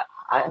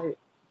 I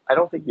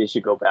don't think they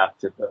should go back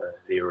to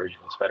the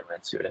original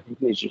Spider-Man suit. I think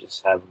they should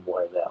just have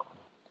more of that one.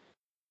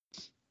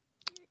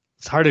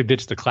 It's hard to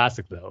ditch the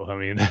classic, though. I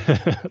mean,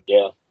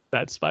 Yeah.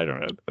 that's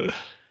Spider-Man.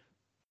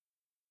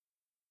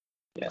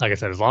 Yeah. Like I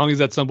said, as long as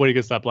that somebody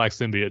gets that black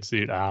symbiote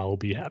suit, I'll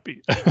be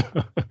happy.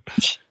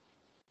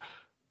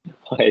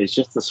 It's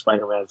just the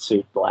Spider-Man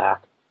suit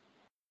black.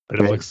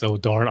 But it looks so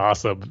darn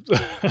awesome.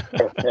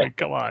 Like,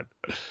 come on.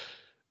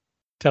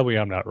 Tell me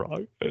I'm not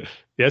wrong.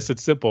 Yes,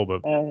 it's simple,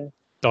 but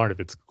darn if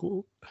it's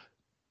cool.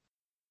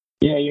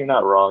 Yeah, you're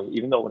not wrong.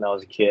 Even though when I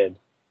was a kid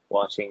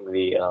watching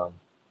the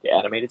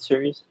animated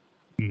series,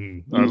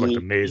 That looked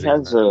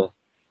amazing.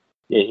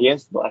 He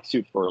has the black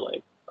suit for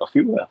like a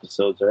few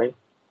episodes, right?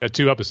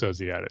 2 episodes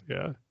he had it,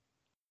 yeah.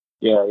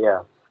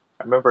 Yeah.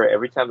 I remember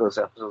every time those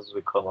episodes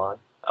would come on,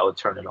 I would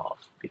turn it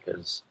off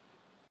because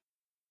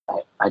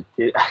I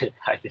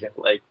didn't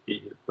like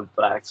the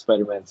black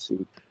Spider-Man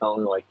suit. I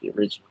only like the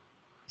original.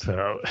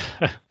 So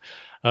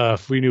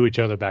if we knew each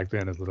other back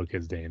then as little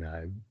kids, Dane,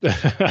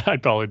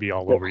 I'd probably be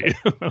all over you.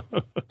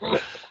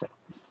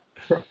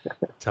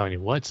 Telling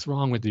you, what's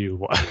wrong with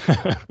you?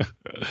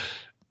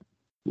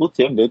 Well,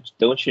 Tim,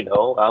 don't you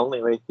know? I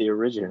only like the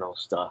original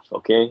stuff,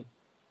 okay?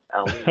 I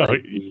only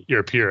like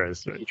you're a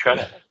purist. Right? If you try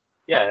to,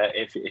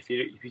 if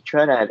you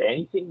try to add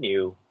anything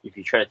new, if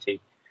you try to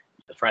take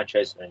the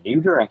franchise in a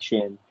new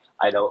direction,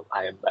 I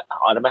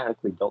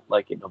automatically don't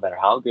like it, no matter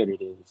how good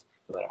it is,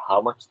 no matter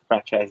how much the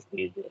franchise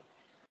needs it.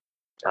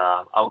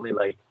 I only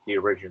like the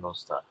original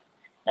stuff,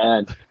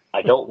 and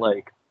I don't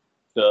like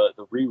the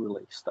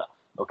re-release stuff.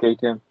 Okay,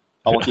 Tim,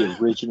 I want the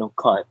original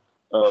cut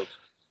of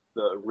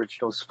the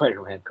original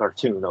Spider-Man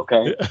cartoon.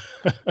 Okay.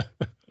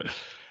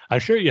 I'm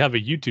sure you have a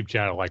YouTube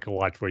channel I can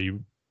watch where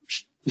you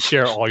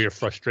share all your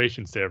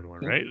frustrations to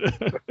everyone, right?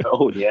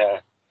 Oh yeah.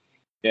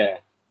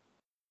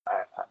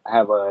 I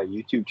have a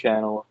YouTube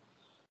channel.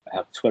 I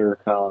have a Twitter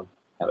account.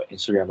 I have an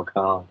Instagram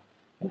account,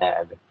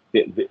 and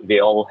they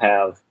all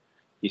have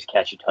these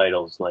catchy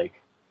titles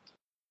like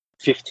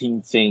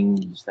 15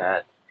 things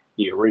that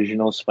the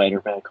original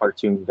Spider-Man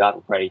cartoon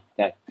got right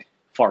that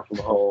Far From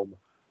Home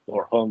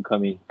or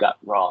Homecoming got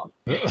wrong.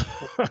 And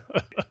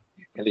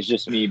it's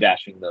just me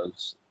bashing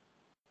those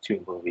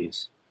 2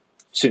 movies,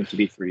 soon to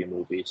be 3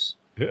 movies.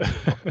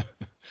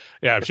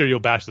 Yeah, I'm sure you'll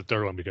bash the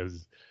 3rd one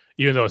because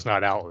even though it's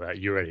not out, that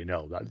you already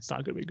know that it's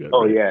not going to be good.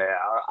 Oh right? yeah,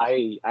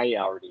 I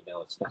already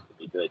know it's not going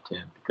to be good,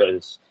 Tim,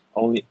 because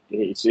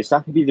it's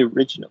not going to be the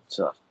original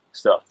stuff.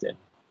 Then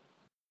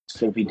it's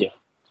going to be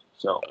different.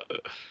 So of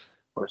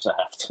course I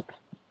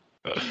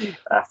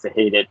have to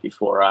hate it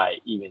before I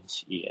even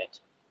see it.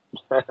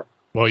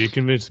 Well, you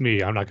convinced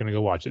me. I'm not going to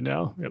go watch it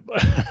now. Yep.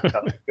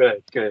 Oh,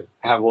 good.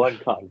 Have one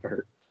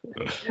convert.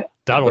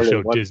 That'll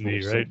show Disney,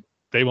 person. Right?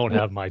 They won't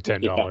have my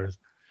 $10.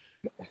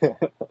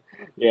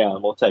 Yeah,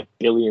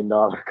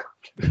 multi-billion-dollar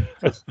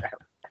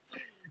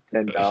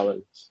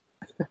 $10.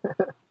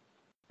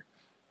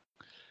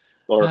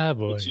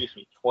 Or excuse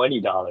me,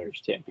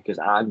 $20, Tim, because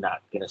I'm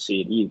not going to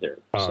see it either.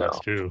 Oh, so that's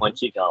true.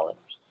 $20.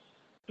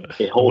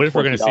 What if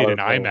we're going to see it in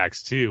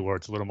IMAX too, where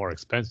it's a little more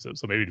expensive?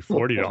 So maybe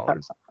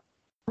 $40.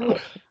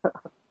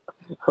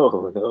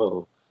 Oh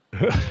no!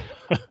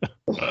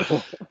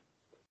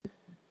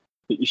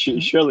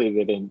 Surely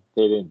they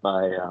didn't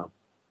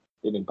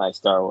buy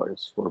Star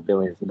Wars for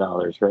billions of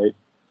dollars, right?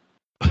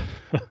 I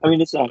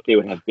mean, it's not like they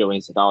would have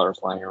billions of dollars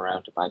lying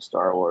around to buy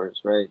Star Wars,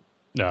 right?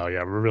 No,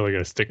 yeah, we're really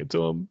gonna stick it to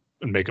them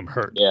and make them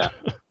hurt. Yeah.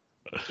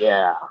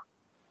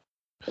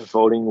 And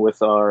voting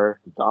with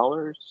our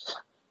dollars,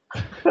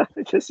 I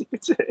guess you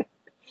could say.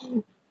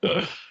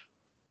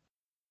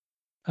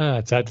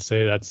 It's sad to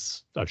say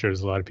I'm sure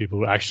there's a lot of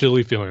people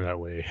actually feeling that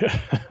way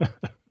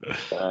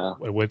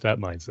with that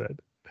mindset.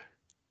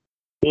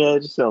 Yeah,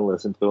 just don't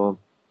listen to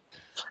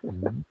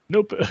them.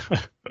 Nope.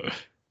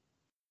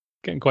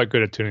 Getting quite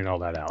good at tuning all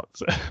that out.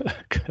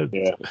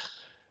 Yeah,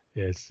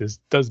 it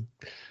just does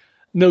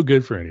no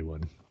good for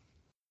anyone.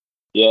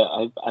 Yeah,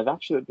 I've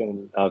actually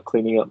been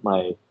cleaning up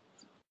my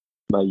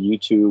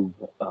YouTube.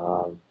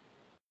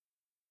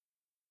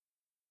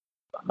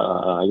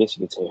 I guess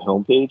you could say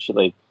homepage.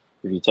 Like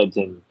if you typed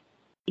in,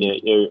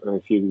 or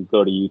if you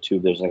go to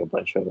YouTube, there's like a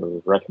bunch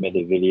of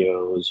recommended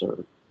videos,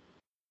 or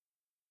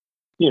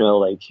I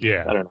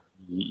don't know.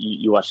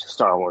 You watch the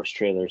Star Wars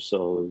trailer,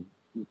 so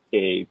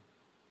the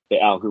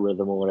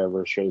algorithm or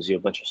whatever shows you a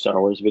bunch of Star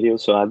Wars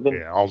videos. So I've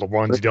been all the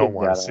ones you don't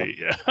want to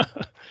see.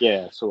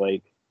 Yeah. So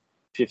like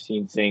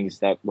 15 things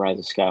that Rise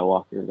of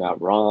Skywalker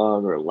got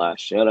wrong, or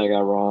Last Jedi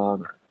got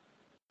wrong, or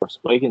Force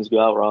Awakens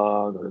got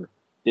wrong, or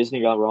Disney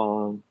got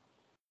wrong.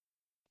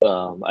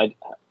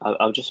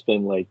 I've just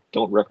been like,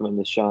 don't recommend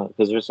this channel,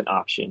 because there's an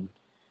option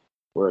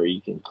where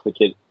you can click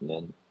it and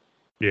then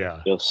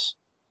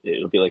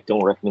it'll be like,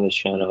 don't recommend this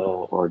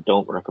channel or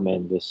don't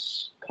recommend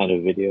this kind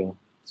of video.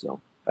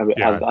 So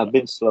I've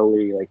been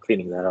slowly like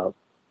cleaning that up.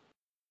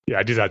 Yeah,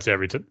 I do that to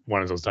every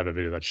one of those type of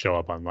videos that show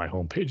up on my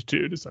homepage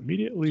too. Just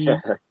immediately,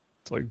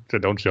 it's like,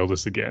 don't show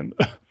this again.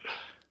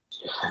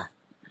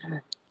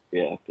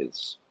 Yeah,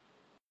 because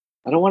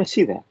I don't want to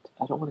see that.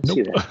 I don't want to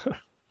see that.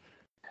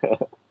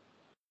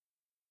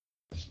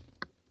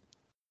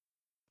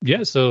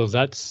 Yeah, so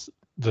that's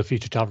the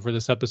feature topic for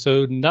this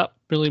episode. Not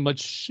really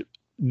much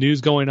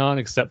news going on,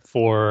 except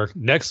for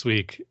next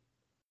week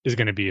is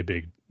going to be a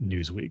big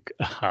news week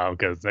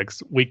because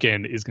next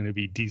weekend is going to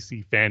be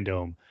DC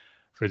Fandom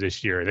for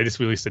this year. They just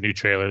released a new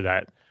trailer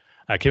that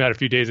came out a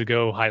few days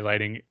ago,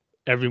 highlighting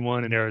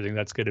everyone and everything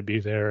that's going to be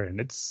there, and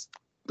looks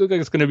like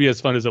it's going to be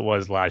as fun as it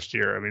was last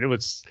year. I mean, it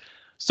was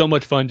so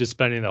much fun just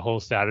spending the whole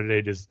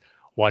Saturday just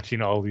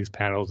watching all these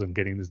panels and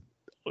getting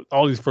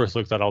all these first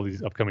looks at all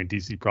these upcoming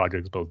DC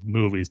projects, both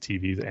movies,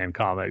 TVs, and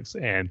comics.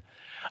 And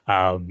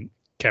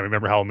can't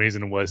remember how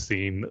amazing it was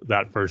seeing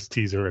that first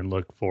teaser and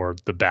look for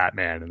the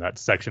Batman and that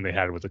section they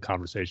had with the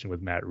conversation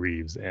with Matt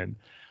Reeves. And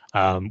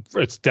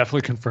it's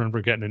definitely confirmed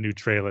we're getting a new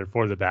trailer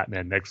for the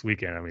Batman next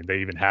weekend. I mean, they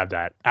even have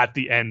that at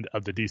the end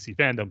of the DC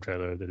Fandom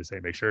trailer that they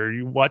say, make sure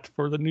you watch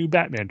for the new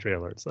Batman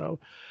trailer. So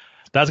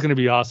that's going to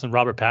be awesome.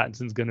 Robert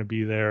Pattinson's going to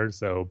be there.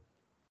 So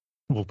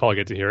we'll probably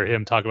get to hear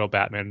him talk about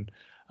Batman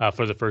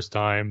for the first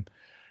time.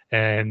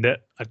 And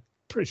I'm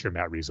pretty sure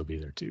Matt Reeves will be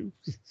there too.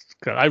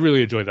 I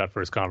really enjoyed that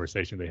first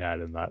conversation they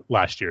had in that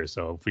last year.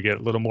 So if we get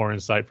a little more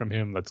insight from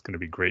him, that's going to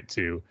be great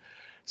too.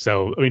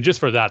 So, I mean, just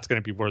for that, it's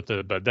going to be worth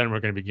it. But then we're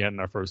going to be getting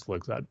our first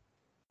looks at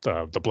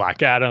the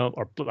Black Adam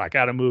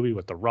movie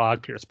with The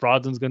Rock. Pierce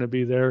Brosnan's going to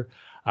be there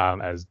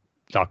as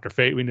Dr.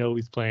 Fate. We know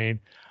he's playing.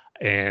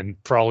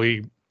 And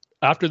probably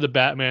after the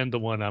Batman, the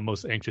one I'm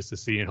most anxious to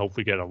see and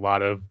hopefully get a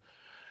lot of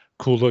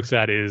cool looks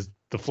at is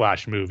the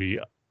Flash movie.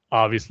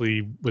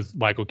 Obviously, with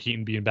Michael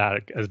Keaton being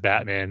back as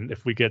Batman,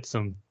 if we get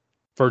some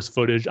first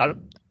footage,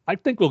 I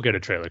think we'll get a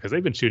trailer because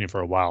they've been shooting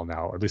for a while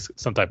now, or at least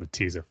some type of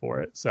teaser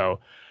for it. So,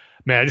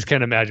 man, I just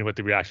can't imagine what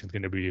the reaction is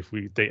going to be if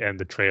they end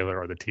the trailer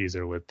or the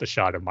teaser with the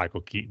shot of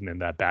Michael Keaton in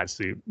that bat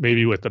suit,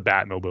 maybe with the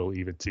Batmobile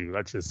even too.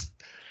 That's just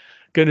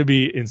going to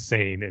be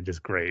insane and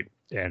just great.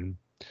 And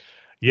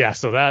yeah,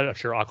 so that I'm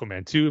sure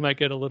Aquaman 2 might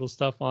get a little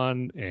stuff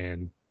on,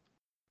 and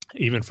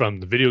even from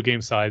the video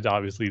game side,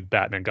 obviously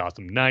Batman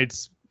Gotham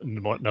Knights,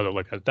 another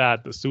look at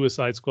that, the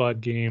Suicide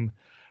Squad game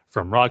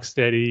from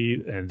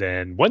Rocksteady. And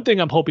then one thing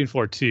I'm hoping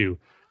for too,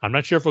 I'm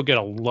not sure if we'll get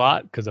a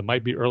lot because it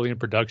might be early in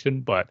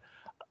production, but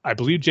I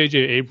believe J.J.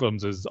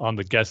 Abrams is on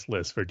the guest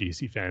list for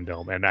DC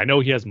Fandom. And I know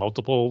he has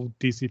multiple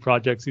DC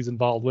projects he's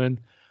involved in,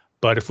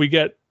 but if we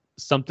get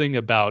something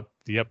about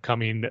the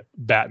upcoming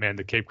Batman,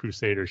 the Cape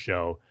Crusader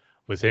show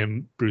with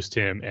him, Bruce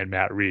Timm, and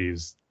Matt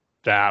Reeves,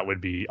 that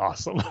would be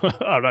awesome.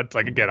 I'm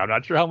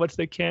not sure how much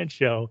they can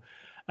show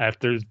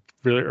after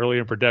really early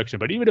in production,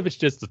 but even if it's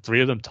just the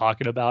three of them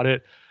talking about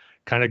it,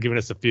 kind of giving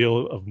us a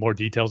feel of more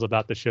details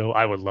about the show,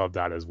 I would love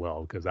that as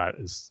well, because that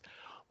is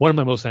one of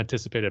my most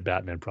anticipated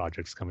Batman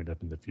projects coming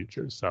up in the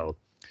future. So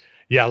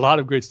yeah, a lot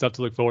of great stuff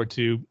to look forward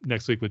to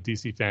next week with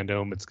DC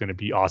Fandom. It's going to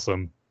be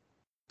awesome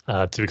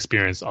to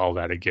experience all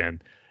that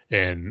again.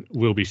 And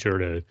we'll be sure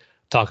to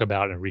talk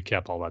about and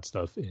recap all that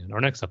stuff in our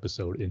next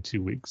episode in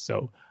 2 weeks.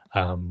 So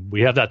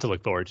we have that to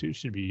look forward to.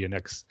 Should be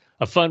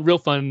real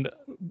fun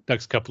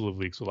next couple of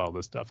weeks with all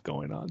this stuff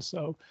going on.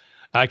 So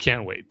I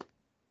can't wait.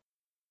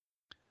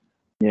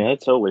 Yeah, I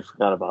totally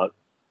forgot about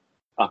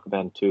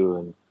Aquaman 2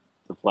 and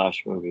the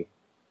Flash movie.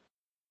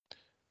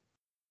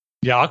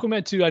 Yeah,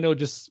 Aquaman 2, I know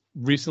just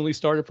recently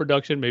started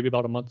production, maybe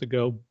about a month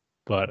ago,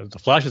 but the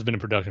Flash has been in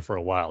production for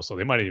a while, so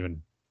they might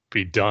even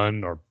be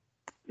done or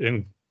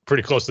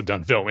pretty close to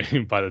done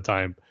filming by the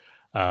time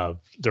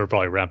they're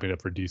probably ramping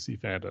up for DC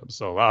Fandom.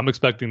 So I'm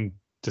expecting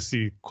to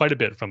see quite a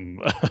bit from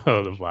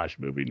the Flash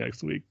movie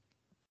next week.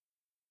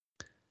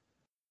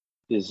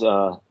 Is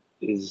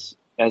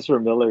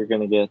Ezra Miller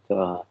going to get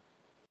a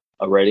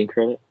writing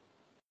credit?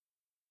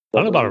 I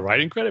don't know about a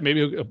writing credit.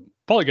 Maybe he'll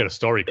probably get a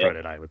story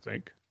credit, I would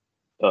think.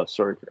 Oh,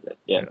 story credit.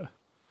 Yeah.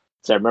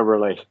 So I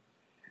remember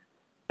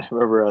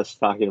us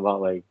talking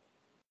about like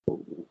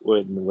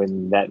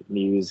when that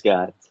news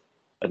got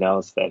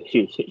announced that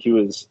he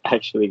was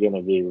actually going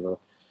to be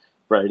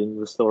writing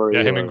the story.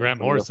 Yeah, him and Grant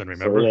Morrison,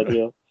 remember?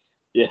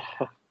 Yeah.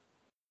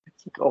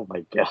 It's like, oh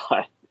my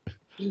God.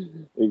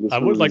 I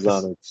would like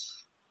to.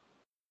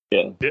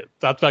 Yeah.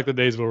 That's back the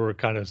days where we're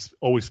kind of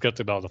always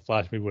skeptical about the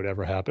Flash movie would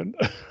ever happen.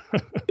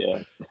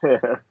 Yeah.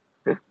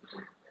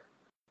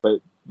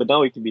 But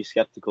now we can be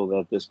skeptical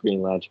that this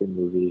Green Lantern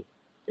movie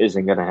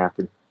isn't going to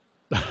happen.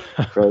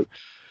 Right?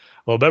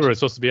 Well, remember,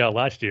 it's supposed to be out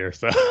last year,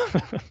 so.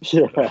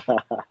 Yeah.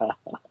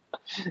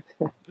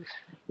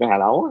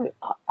 Man, I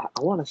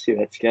want to see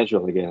that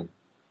schedule again.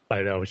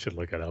 I know, we should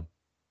look it up.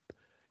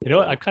 You know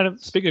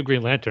what? Speaking of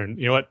Green Lantern,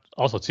 you know what?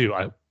 Also, too,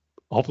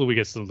 hopefully we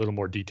get some little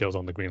more details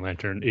on the Green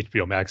Lantern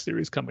HBO Max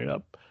series coming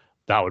up.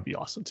 That would be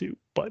awesome, too.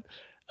 But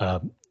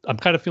I'm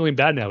kind of feeling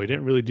bad now. We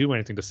didn't really do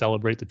anything to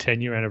celebrate the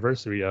 10-year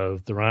anniversary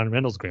of the Ryan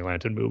Reynolds Green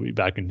Lantern movie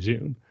back in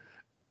June.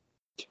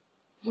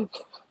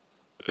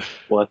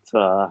 What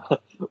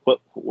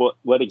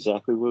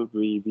exactly would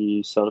we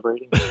be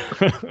celebrating?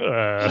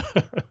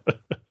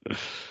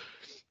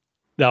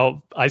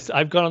 Now,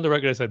 I've gone on the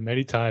record. I said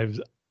many times,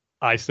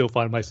 I still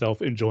find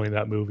myself enjoying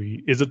that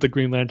movie. Is it the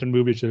Green Lantern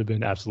movie? It should have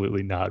been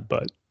absolutely not,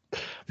 but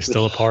there's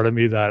still a part of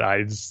me that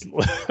I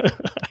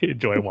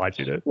enjoy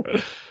watching it.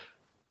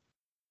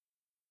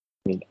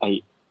 I mean,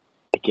 I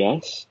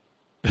guess.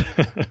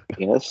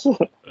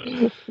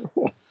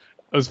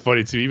 was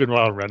funny too. Even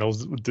Ryan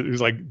Reynolds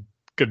was like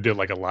could do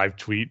like a live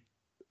tweet,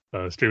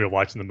 streaming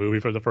watching the movie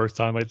for the first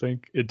time. I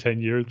think in 10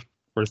 years,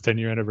 first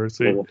 10-year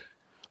anniversary. Yeah.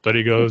 But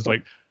he goes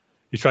like,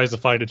 he tries to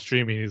find it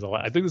streaming. He's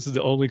like, I think this is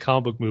the only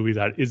comic book movie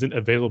that isn't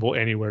available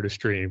anywhere to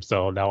stream.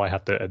 So now I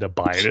have to end up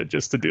buying it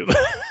just to do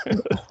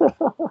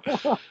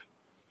that.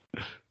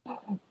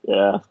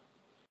 Yeah.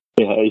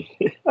 Yeah.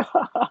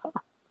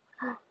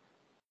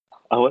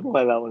 I wonder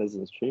why that one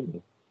isn't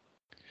streaming.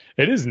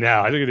 It is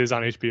now. I think it is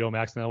on HBO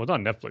Max now. It was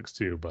on Netflix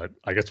too, but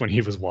I guess when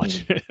he was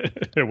watching it,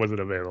 it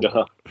wasn't available.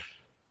 Yeah.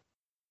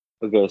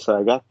 Okay, so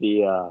I got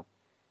the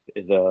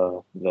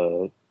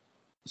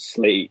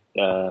slate,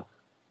 the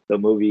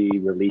movie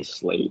release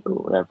slate or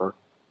whatever.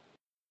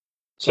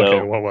 So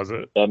okay, what was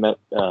it? I met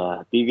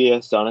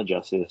BVS Dawn of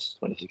Justice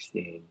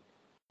 2016,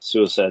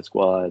 Suicide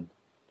Squad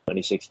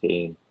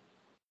 2016,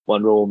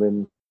 Wonder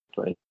Woman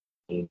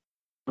 2016.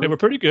 They were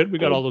pretty good. We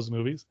got all those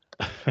movies.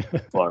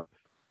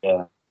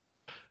 Yeah.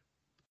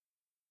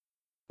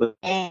 But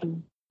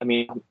then, I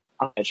mean,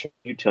 I'm not sure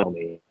you tell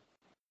me.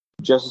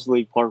 Justice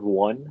League Part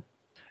 1.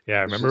 Yeah,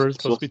 I remember it was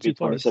supposed to be 2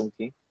 parts.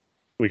 2017.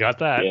 We got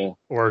that. Yeah.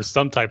 Or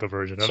some type of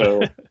version of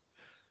So,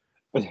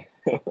 it.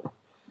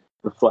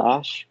 The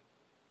Flash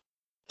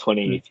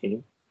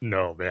 2018.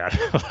 No, man.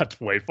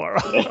 That's way far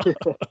off.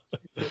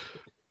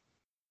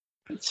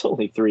 It's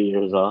only 3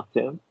 years off,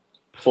 Tim.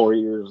 4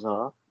 years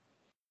off.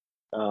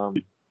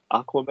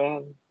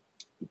 Aquaman,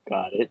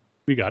 got it.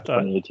 We got that.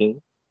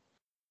 2018.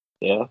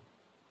 Yeah.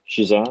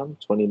 Shazam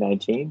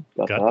 2019.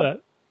 Got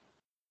that.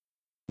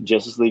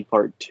 Justice League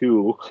Part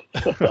 2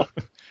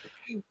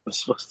 was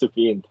supposed to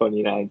be in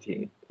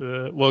 2019.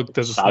 Well,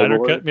 does the Snyder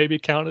Cut maybe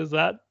count as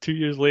that 2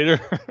 years later?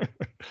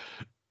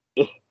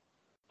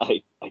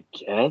 I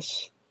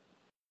guess.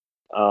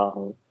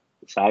 Cyborg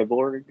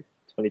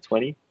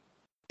 2020.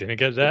 Didn't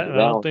get that,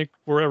 and I don't think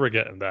we're ever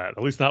getting that.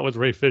 At least not with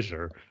Ray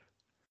Fisher.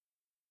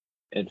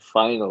 And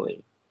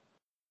finally,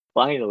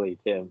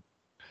 Tim,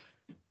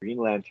 Green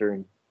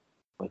Lantern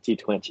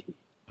 2020.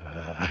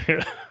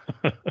 There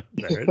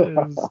it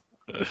is.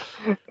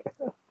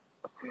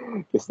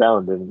 Guess that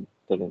one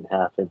didn't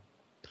happen.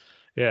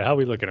 Yeah, how are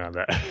we looking on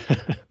that?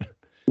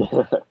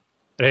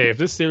 Hey, if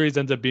this series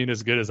ends up being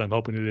as good as I'm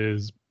hoping it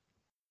is,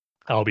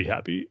 I'll be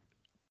happy.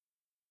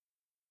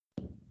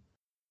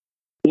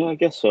 Yeah, I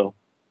guess so.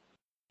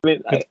 I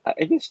mean,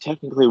 I guess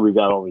technically we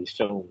got all these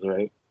films,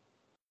 right?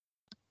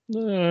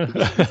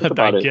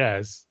 I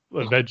guess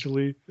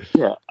eventually.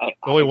 Yeah,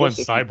 only one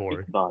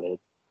Cyborg. About it,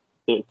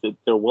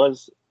 there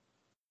was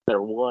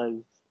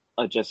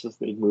a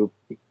Justice League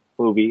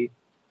movie.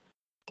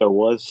 There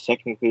was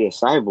technically a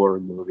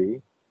Cyborg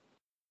movie,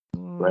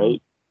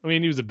 right? I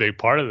mean, he was a big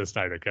part of the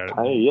Snyder Cut.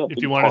 Yeah,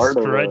 if you want to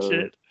stretch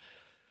it,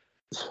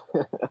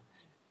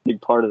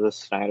 big part of the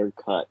Snyder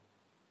Cut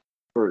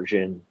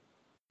version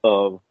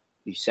of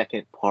the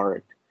second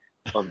part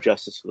of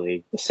Justice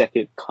League, the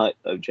second cut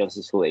of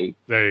Justice League.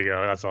 There you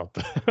go. That's all.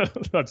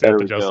 That's enough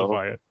to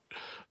justify it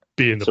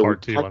being the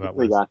part 2 on that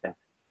list. Got that.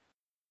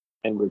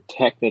 And we're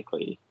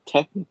technically,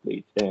 Tim,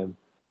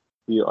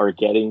 we are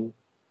getting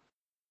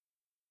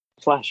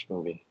Flash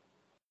movie.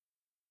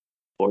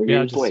 4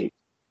 years late.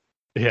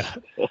 Yeah,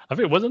 I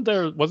mean, wasn't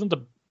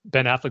the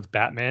Ben Affleck's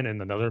Batman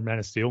and another Man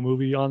of Steel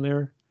movie on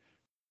there?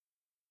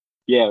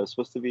 Yeah, it was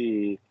supposed to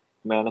be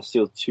Man of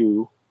Steel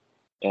 2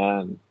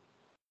 and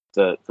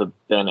the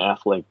Ben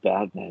Affleck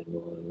Batman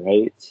one,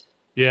 right?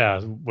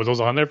 Yeah, were those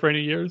on there for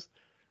any years?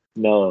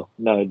 No,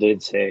 it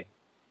didn't say.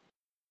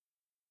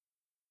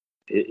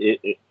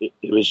 It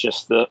was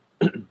just the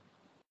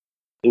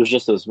it was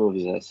just those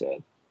movies I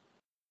said.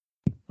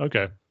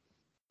 Okay.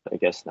 I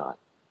guess not.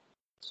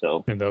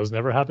 So, and those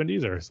never happened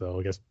either. So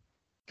I guess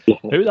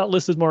maybe that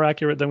list is more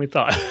accurate than we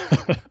thought.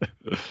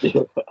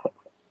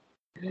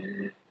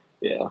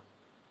 Yeah.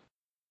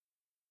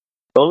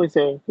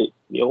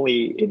 The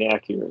only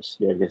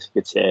inaccuracy, I guess you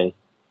could say,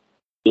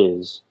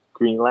 is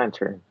Green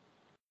Lantern.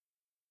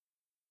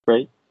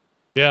 Right?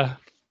 Yeah.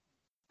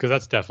 Because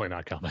that's definitely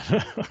not coming.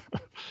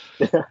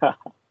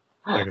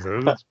 Like I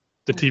said,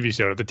 the TV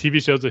show. If the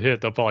TV show's a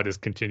hit, they'll probably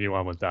just continue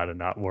on with that and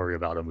not worry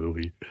about a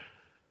movie.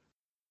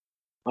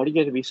 Why do you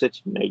get to be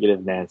such a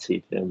negative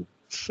Nancy, Tim?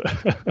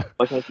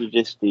 Why can't you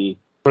just be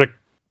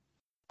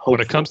when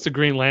it comes to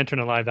Green Lantern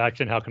and live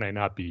action, how can I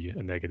not be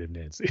a negative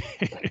Nancy?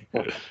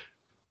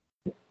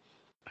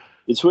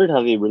 It's weird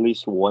how they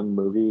released one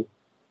movie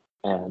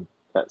and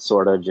that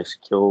sort of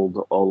just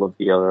killed all of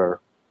the other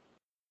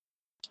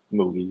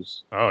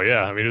movies. Oh,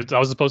 yeah. I mean, that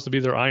was supposed to be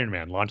their Iron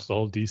Man, launch the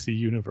whole DC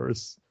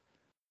universe.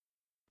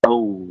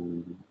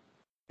 Oh,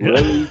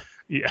 really?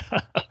 Yeah.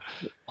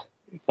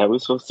 That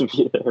was supposed to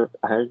be their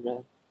Iron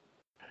Man?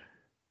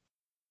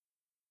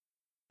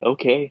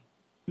 Okay.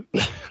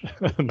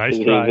 Nice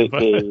try.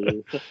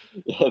 They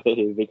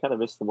kind of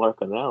missed the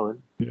mark on that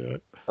one. Yeah.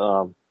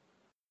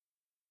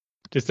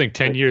 Just think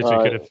 10 years we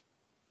could have,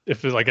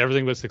 if like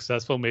everything was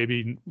successful,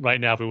 maybe right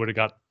now if we would have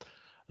got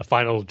a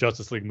final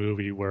Justice League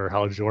movie where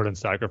Hal Jordan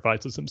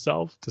sacrifices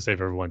himself to save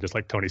everyone, just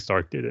like Tony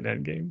Stark did in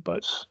Endgame,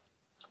 but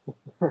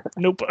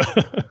nope.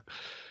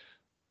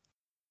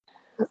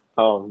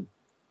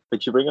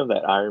 But you bring up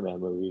that Iron Man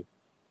movie,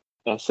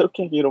 and I still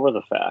can't get over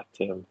the fact,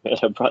 Tim, and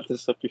I brought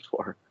this up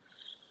before,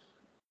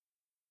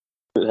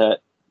 that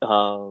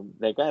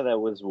that guy that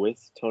was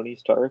with Tony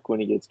Stark when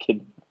he gets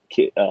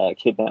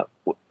kidnapped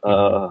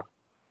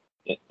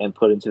and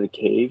put into the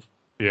cave.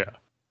 Yeah.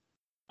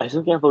 I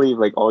still can't believe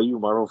like all you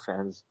Marvel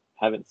fans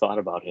haven't thought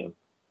about him.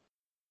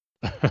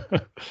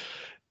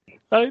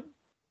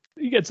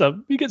 He gets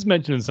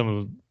mentioned in some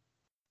of the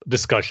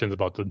discussions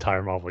about the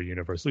entire Marvel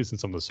universe, at least in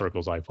some of the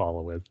circles I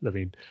follow with. I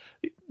mean,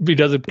 he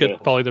doesn't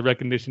get probably the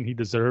recognition he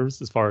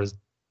deserves as far as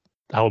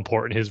how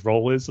important his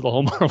role is to the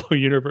whole Marvel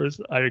universe.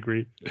 I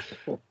agree.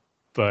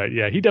 But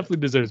yeah, he definitely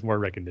deserves more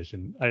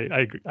recognition. I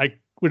agree. I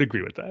would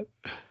agree with that.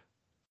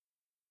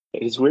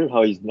 It's weird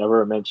how he's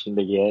never mentioned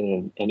again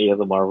in any of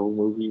the Marvel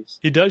movies.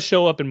 He does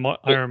show up in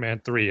Iron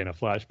Man 3 in a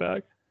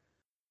flashback.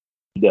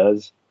 He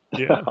does?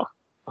 Yeah.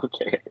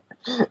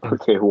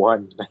 Okay,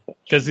 one.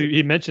 Because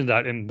he mentioned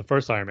that in the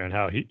first Iron Man,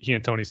 how he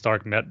and Tony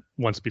Stark met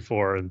once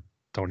before, and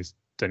Tony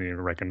didn't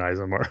even recognize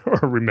him or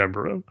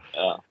remember him.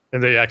 Yeah.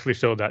 And they actually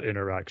showed that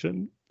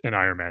interaction in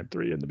Iron Man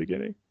 3 in the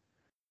beginning.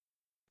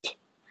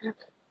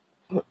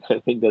 I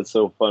think that's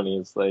so funny.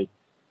 It's like,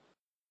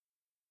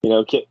 you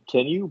know,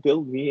 can you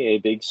build me a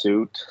big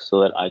suit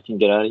so that I can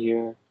get out of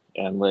here?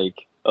 And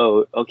like,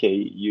 oh, okay,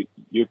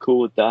 you're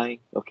cool with dying?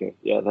 Okay,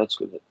 yeah, that's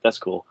good. That's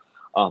cool.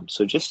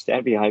 So just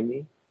stand behind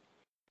me,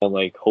 and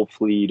like,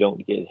 hopefully you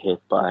don't get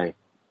hit by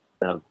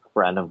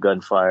random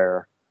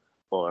gunfire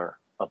or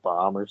a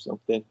bomb or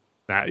something.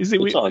 Nah, you see,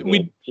 we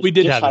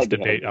did have this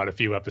debate out a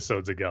few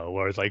episodes ago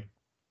where it's like,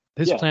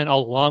 his plan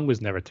all along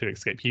was never to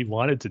escape. He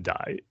wanted to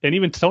die, and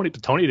even Tony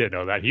didn't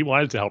know that. He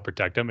wanted to help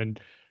protect him, and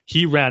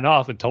he ran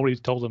off. And Tony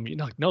told him,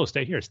 "No,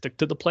 stay here, stick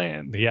to the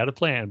plan." He had a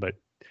plan, but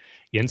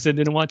Yinsen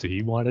didn't want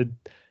to.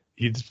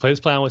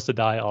 His plan was to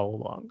die all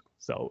along.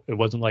 So it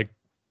wasn't like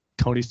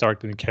Tony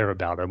Stark didn't care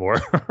about him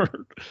or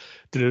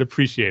didn't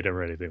appreciate him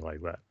or anything like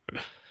that.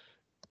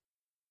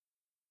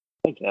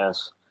 I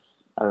guess.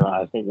 I don't know.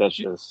 I think that's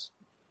just...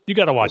 You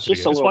got to watch it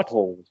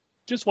again.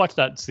 Just watch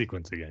that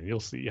sequence again. You'll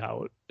see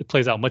how it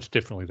plays out much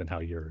differently than how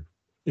you're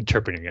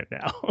interpreting it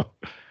now.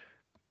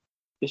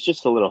 It's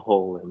just a little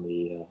hole in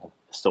the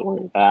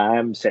story.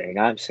 I'm saying,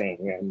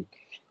 and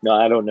no,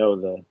 I don't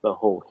know the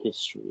whole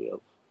history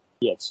of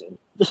Yinsen.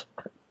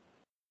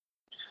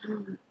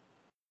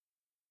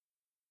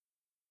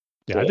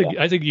 Yeah,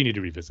 I think you need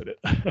to revisit it.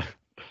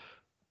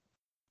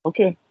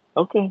 Okay.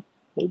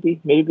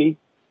 Maybe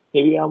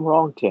I'm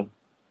wrong, Tim.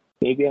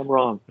 Maybe I'm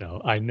wrong.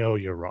 No, I know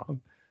you're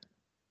wrong.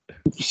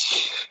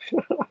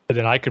 And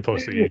then I could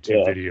post a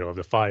YouTube video of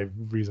the 5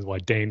 reasons why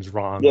Dane's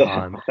wrong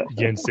on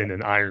Yinsen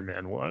and Iron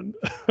Man 1.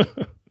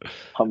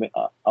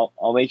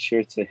 I'll make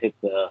sure to hit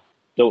the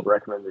don't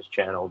recommend this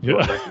channel.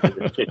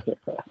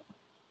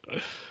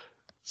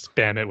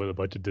 Spam it with a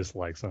bunch of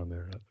dislikes on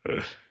there.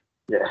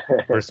 Yeah.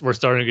 We're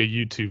starting a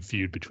YouTube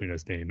feud between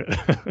us, Dane.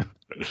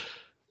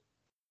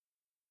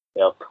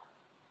 Yep.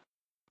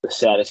 The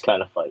saddest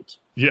kind of fight.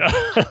 Yeah,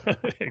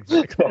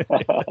 exactly.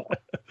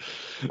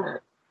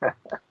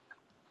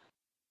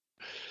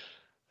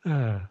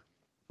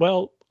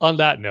 Well, on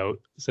that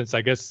note, since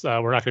I guess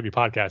we're not going to be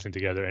podcasting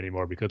together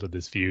anymore because of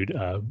this feud,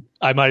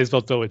 I might as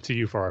well throw it to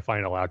you for our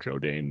final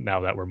outro, Dane, now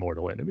that we're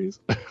mortal enemies.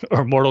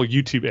 Or mortal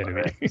YouTube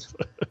enemies.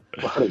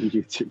 Mortal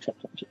YouTube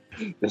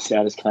enemies. The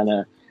saddest kind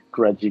of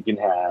grudge you can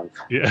have.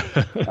 Yeah.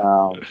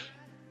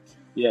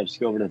 Yeah, just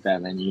go over to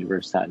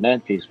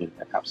BatmanUniverse.net,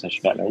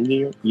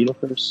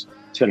 Facebook.com/BatmanUniverse,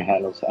 Twitter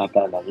handles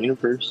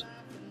 @BatmanUniverse.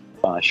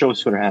 Show's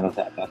Twitter handles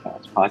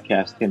 @Batman's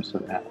Podcast, Tim's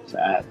Twitter handles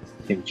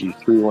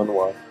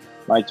 @TimG311.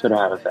 My Twitter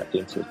handles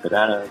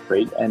 @DaneSaysBanana.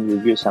 Rate and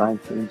review us on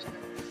iTunes.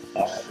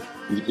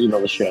 You can email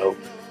the show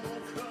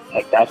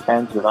at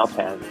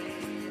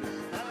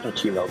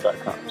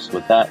batfans@gmail.com. So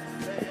with that,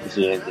 I'd like to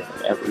see you in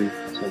every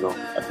single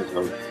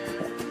episode.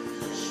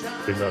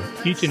 We love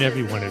each and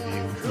every one of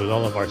you with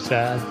all of our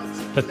sad,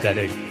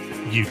 pathetic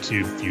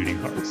YouTube feuding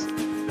hearts.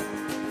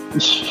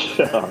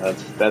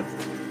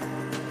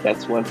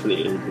 That's one for the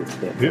ages.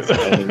 That's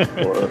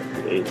for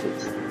the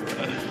ages.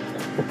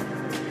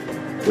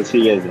 We'll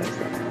see you guys next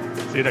time.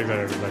 See you next time,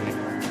 everybody.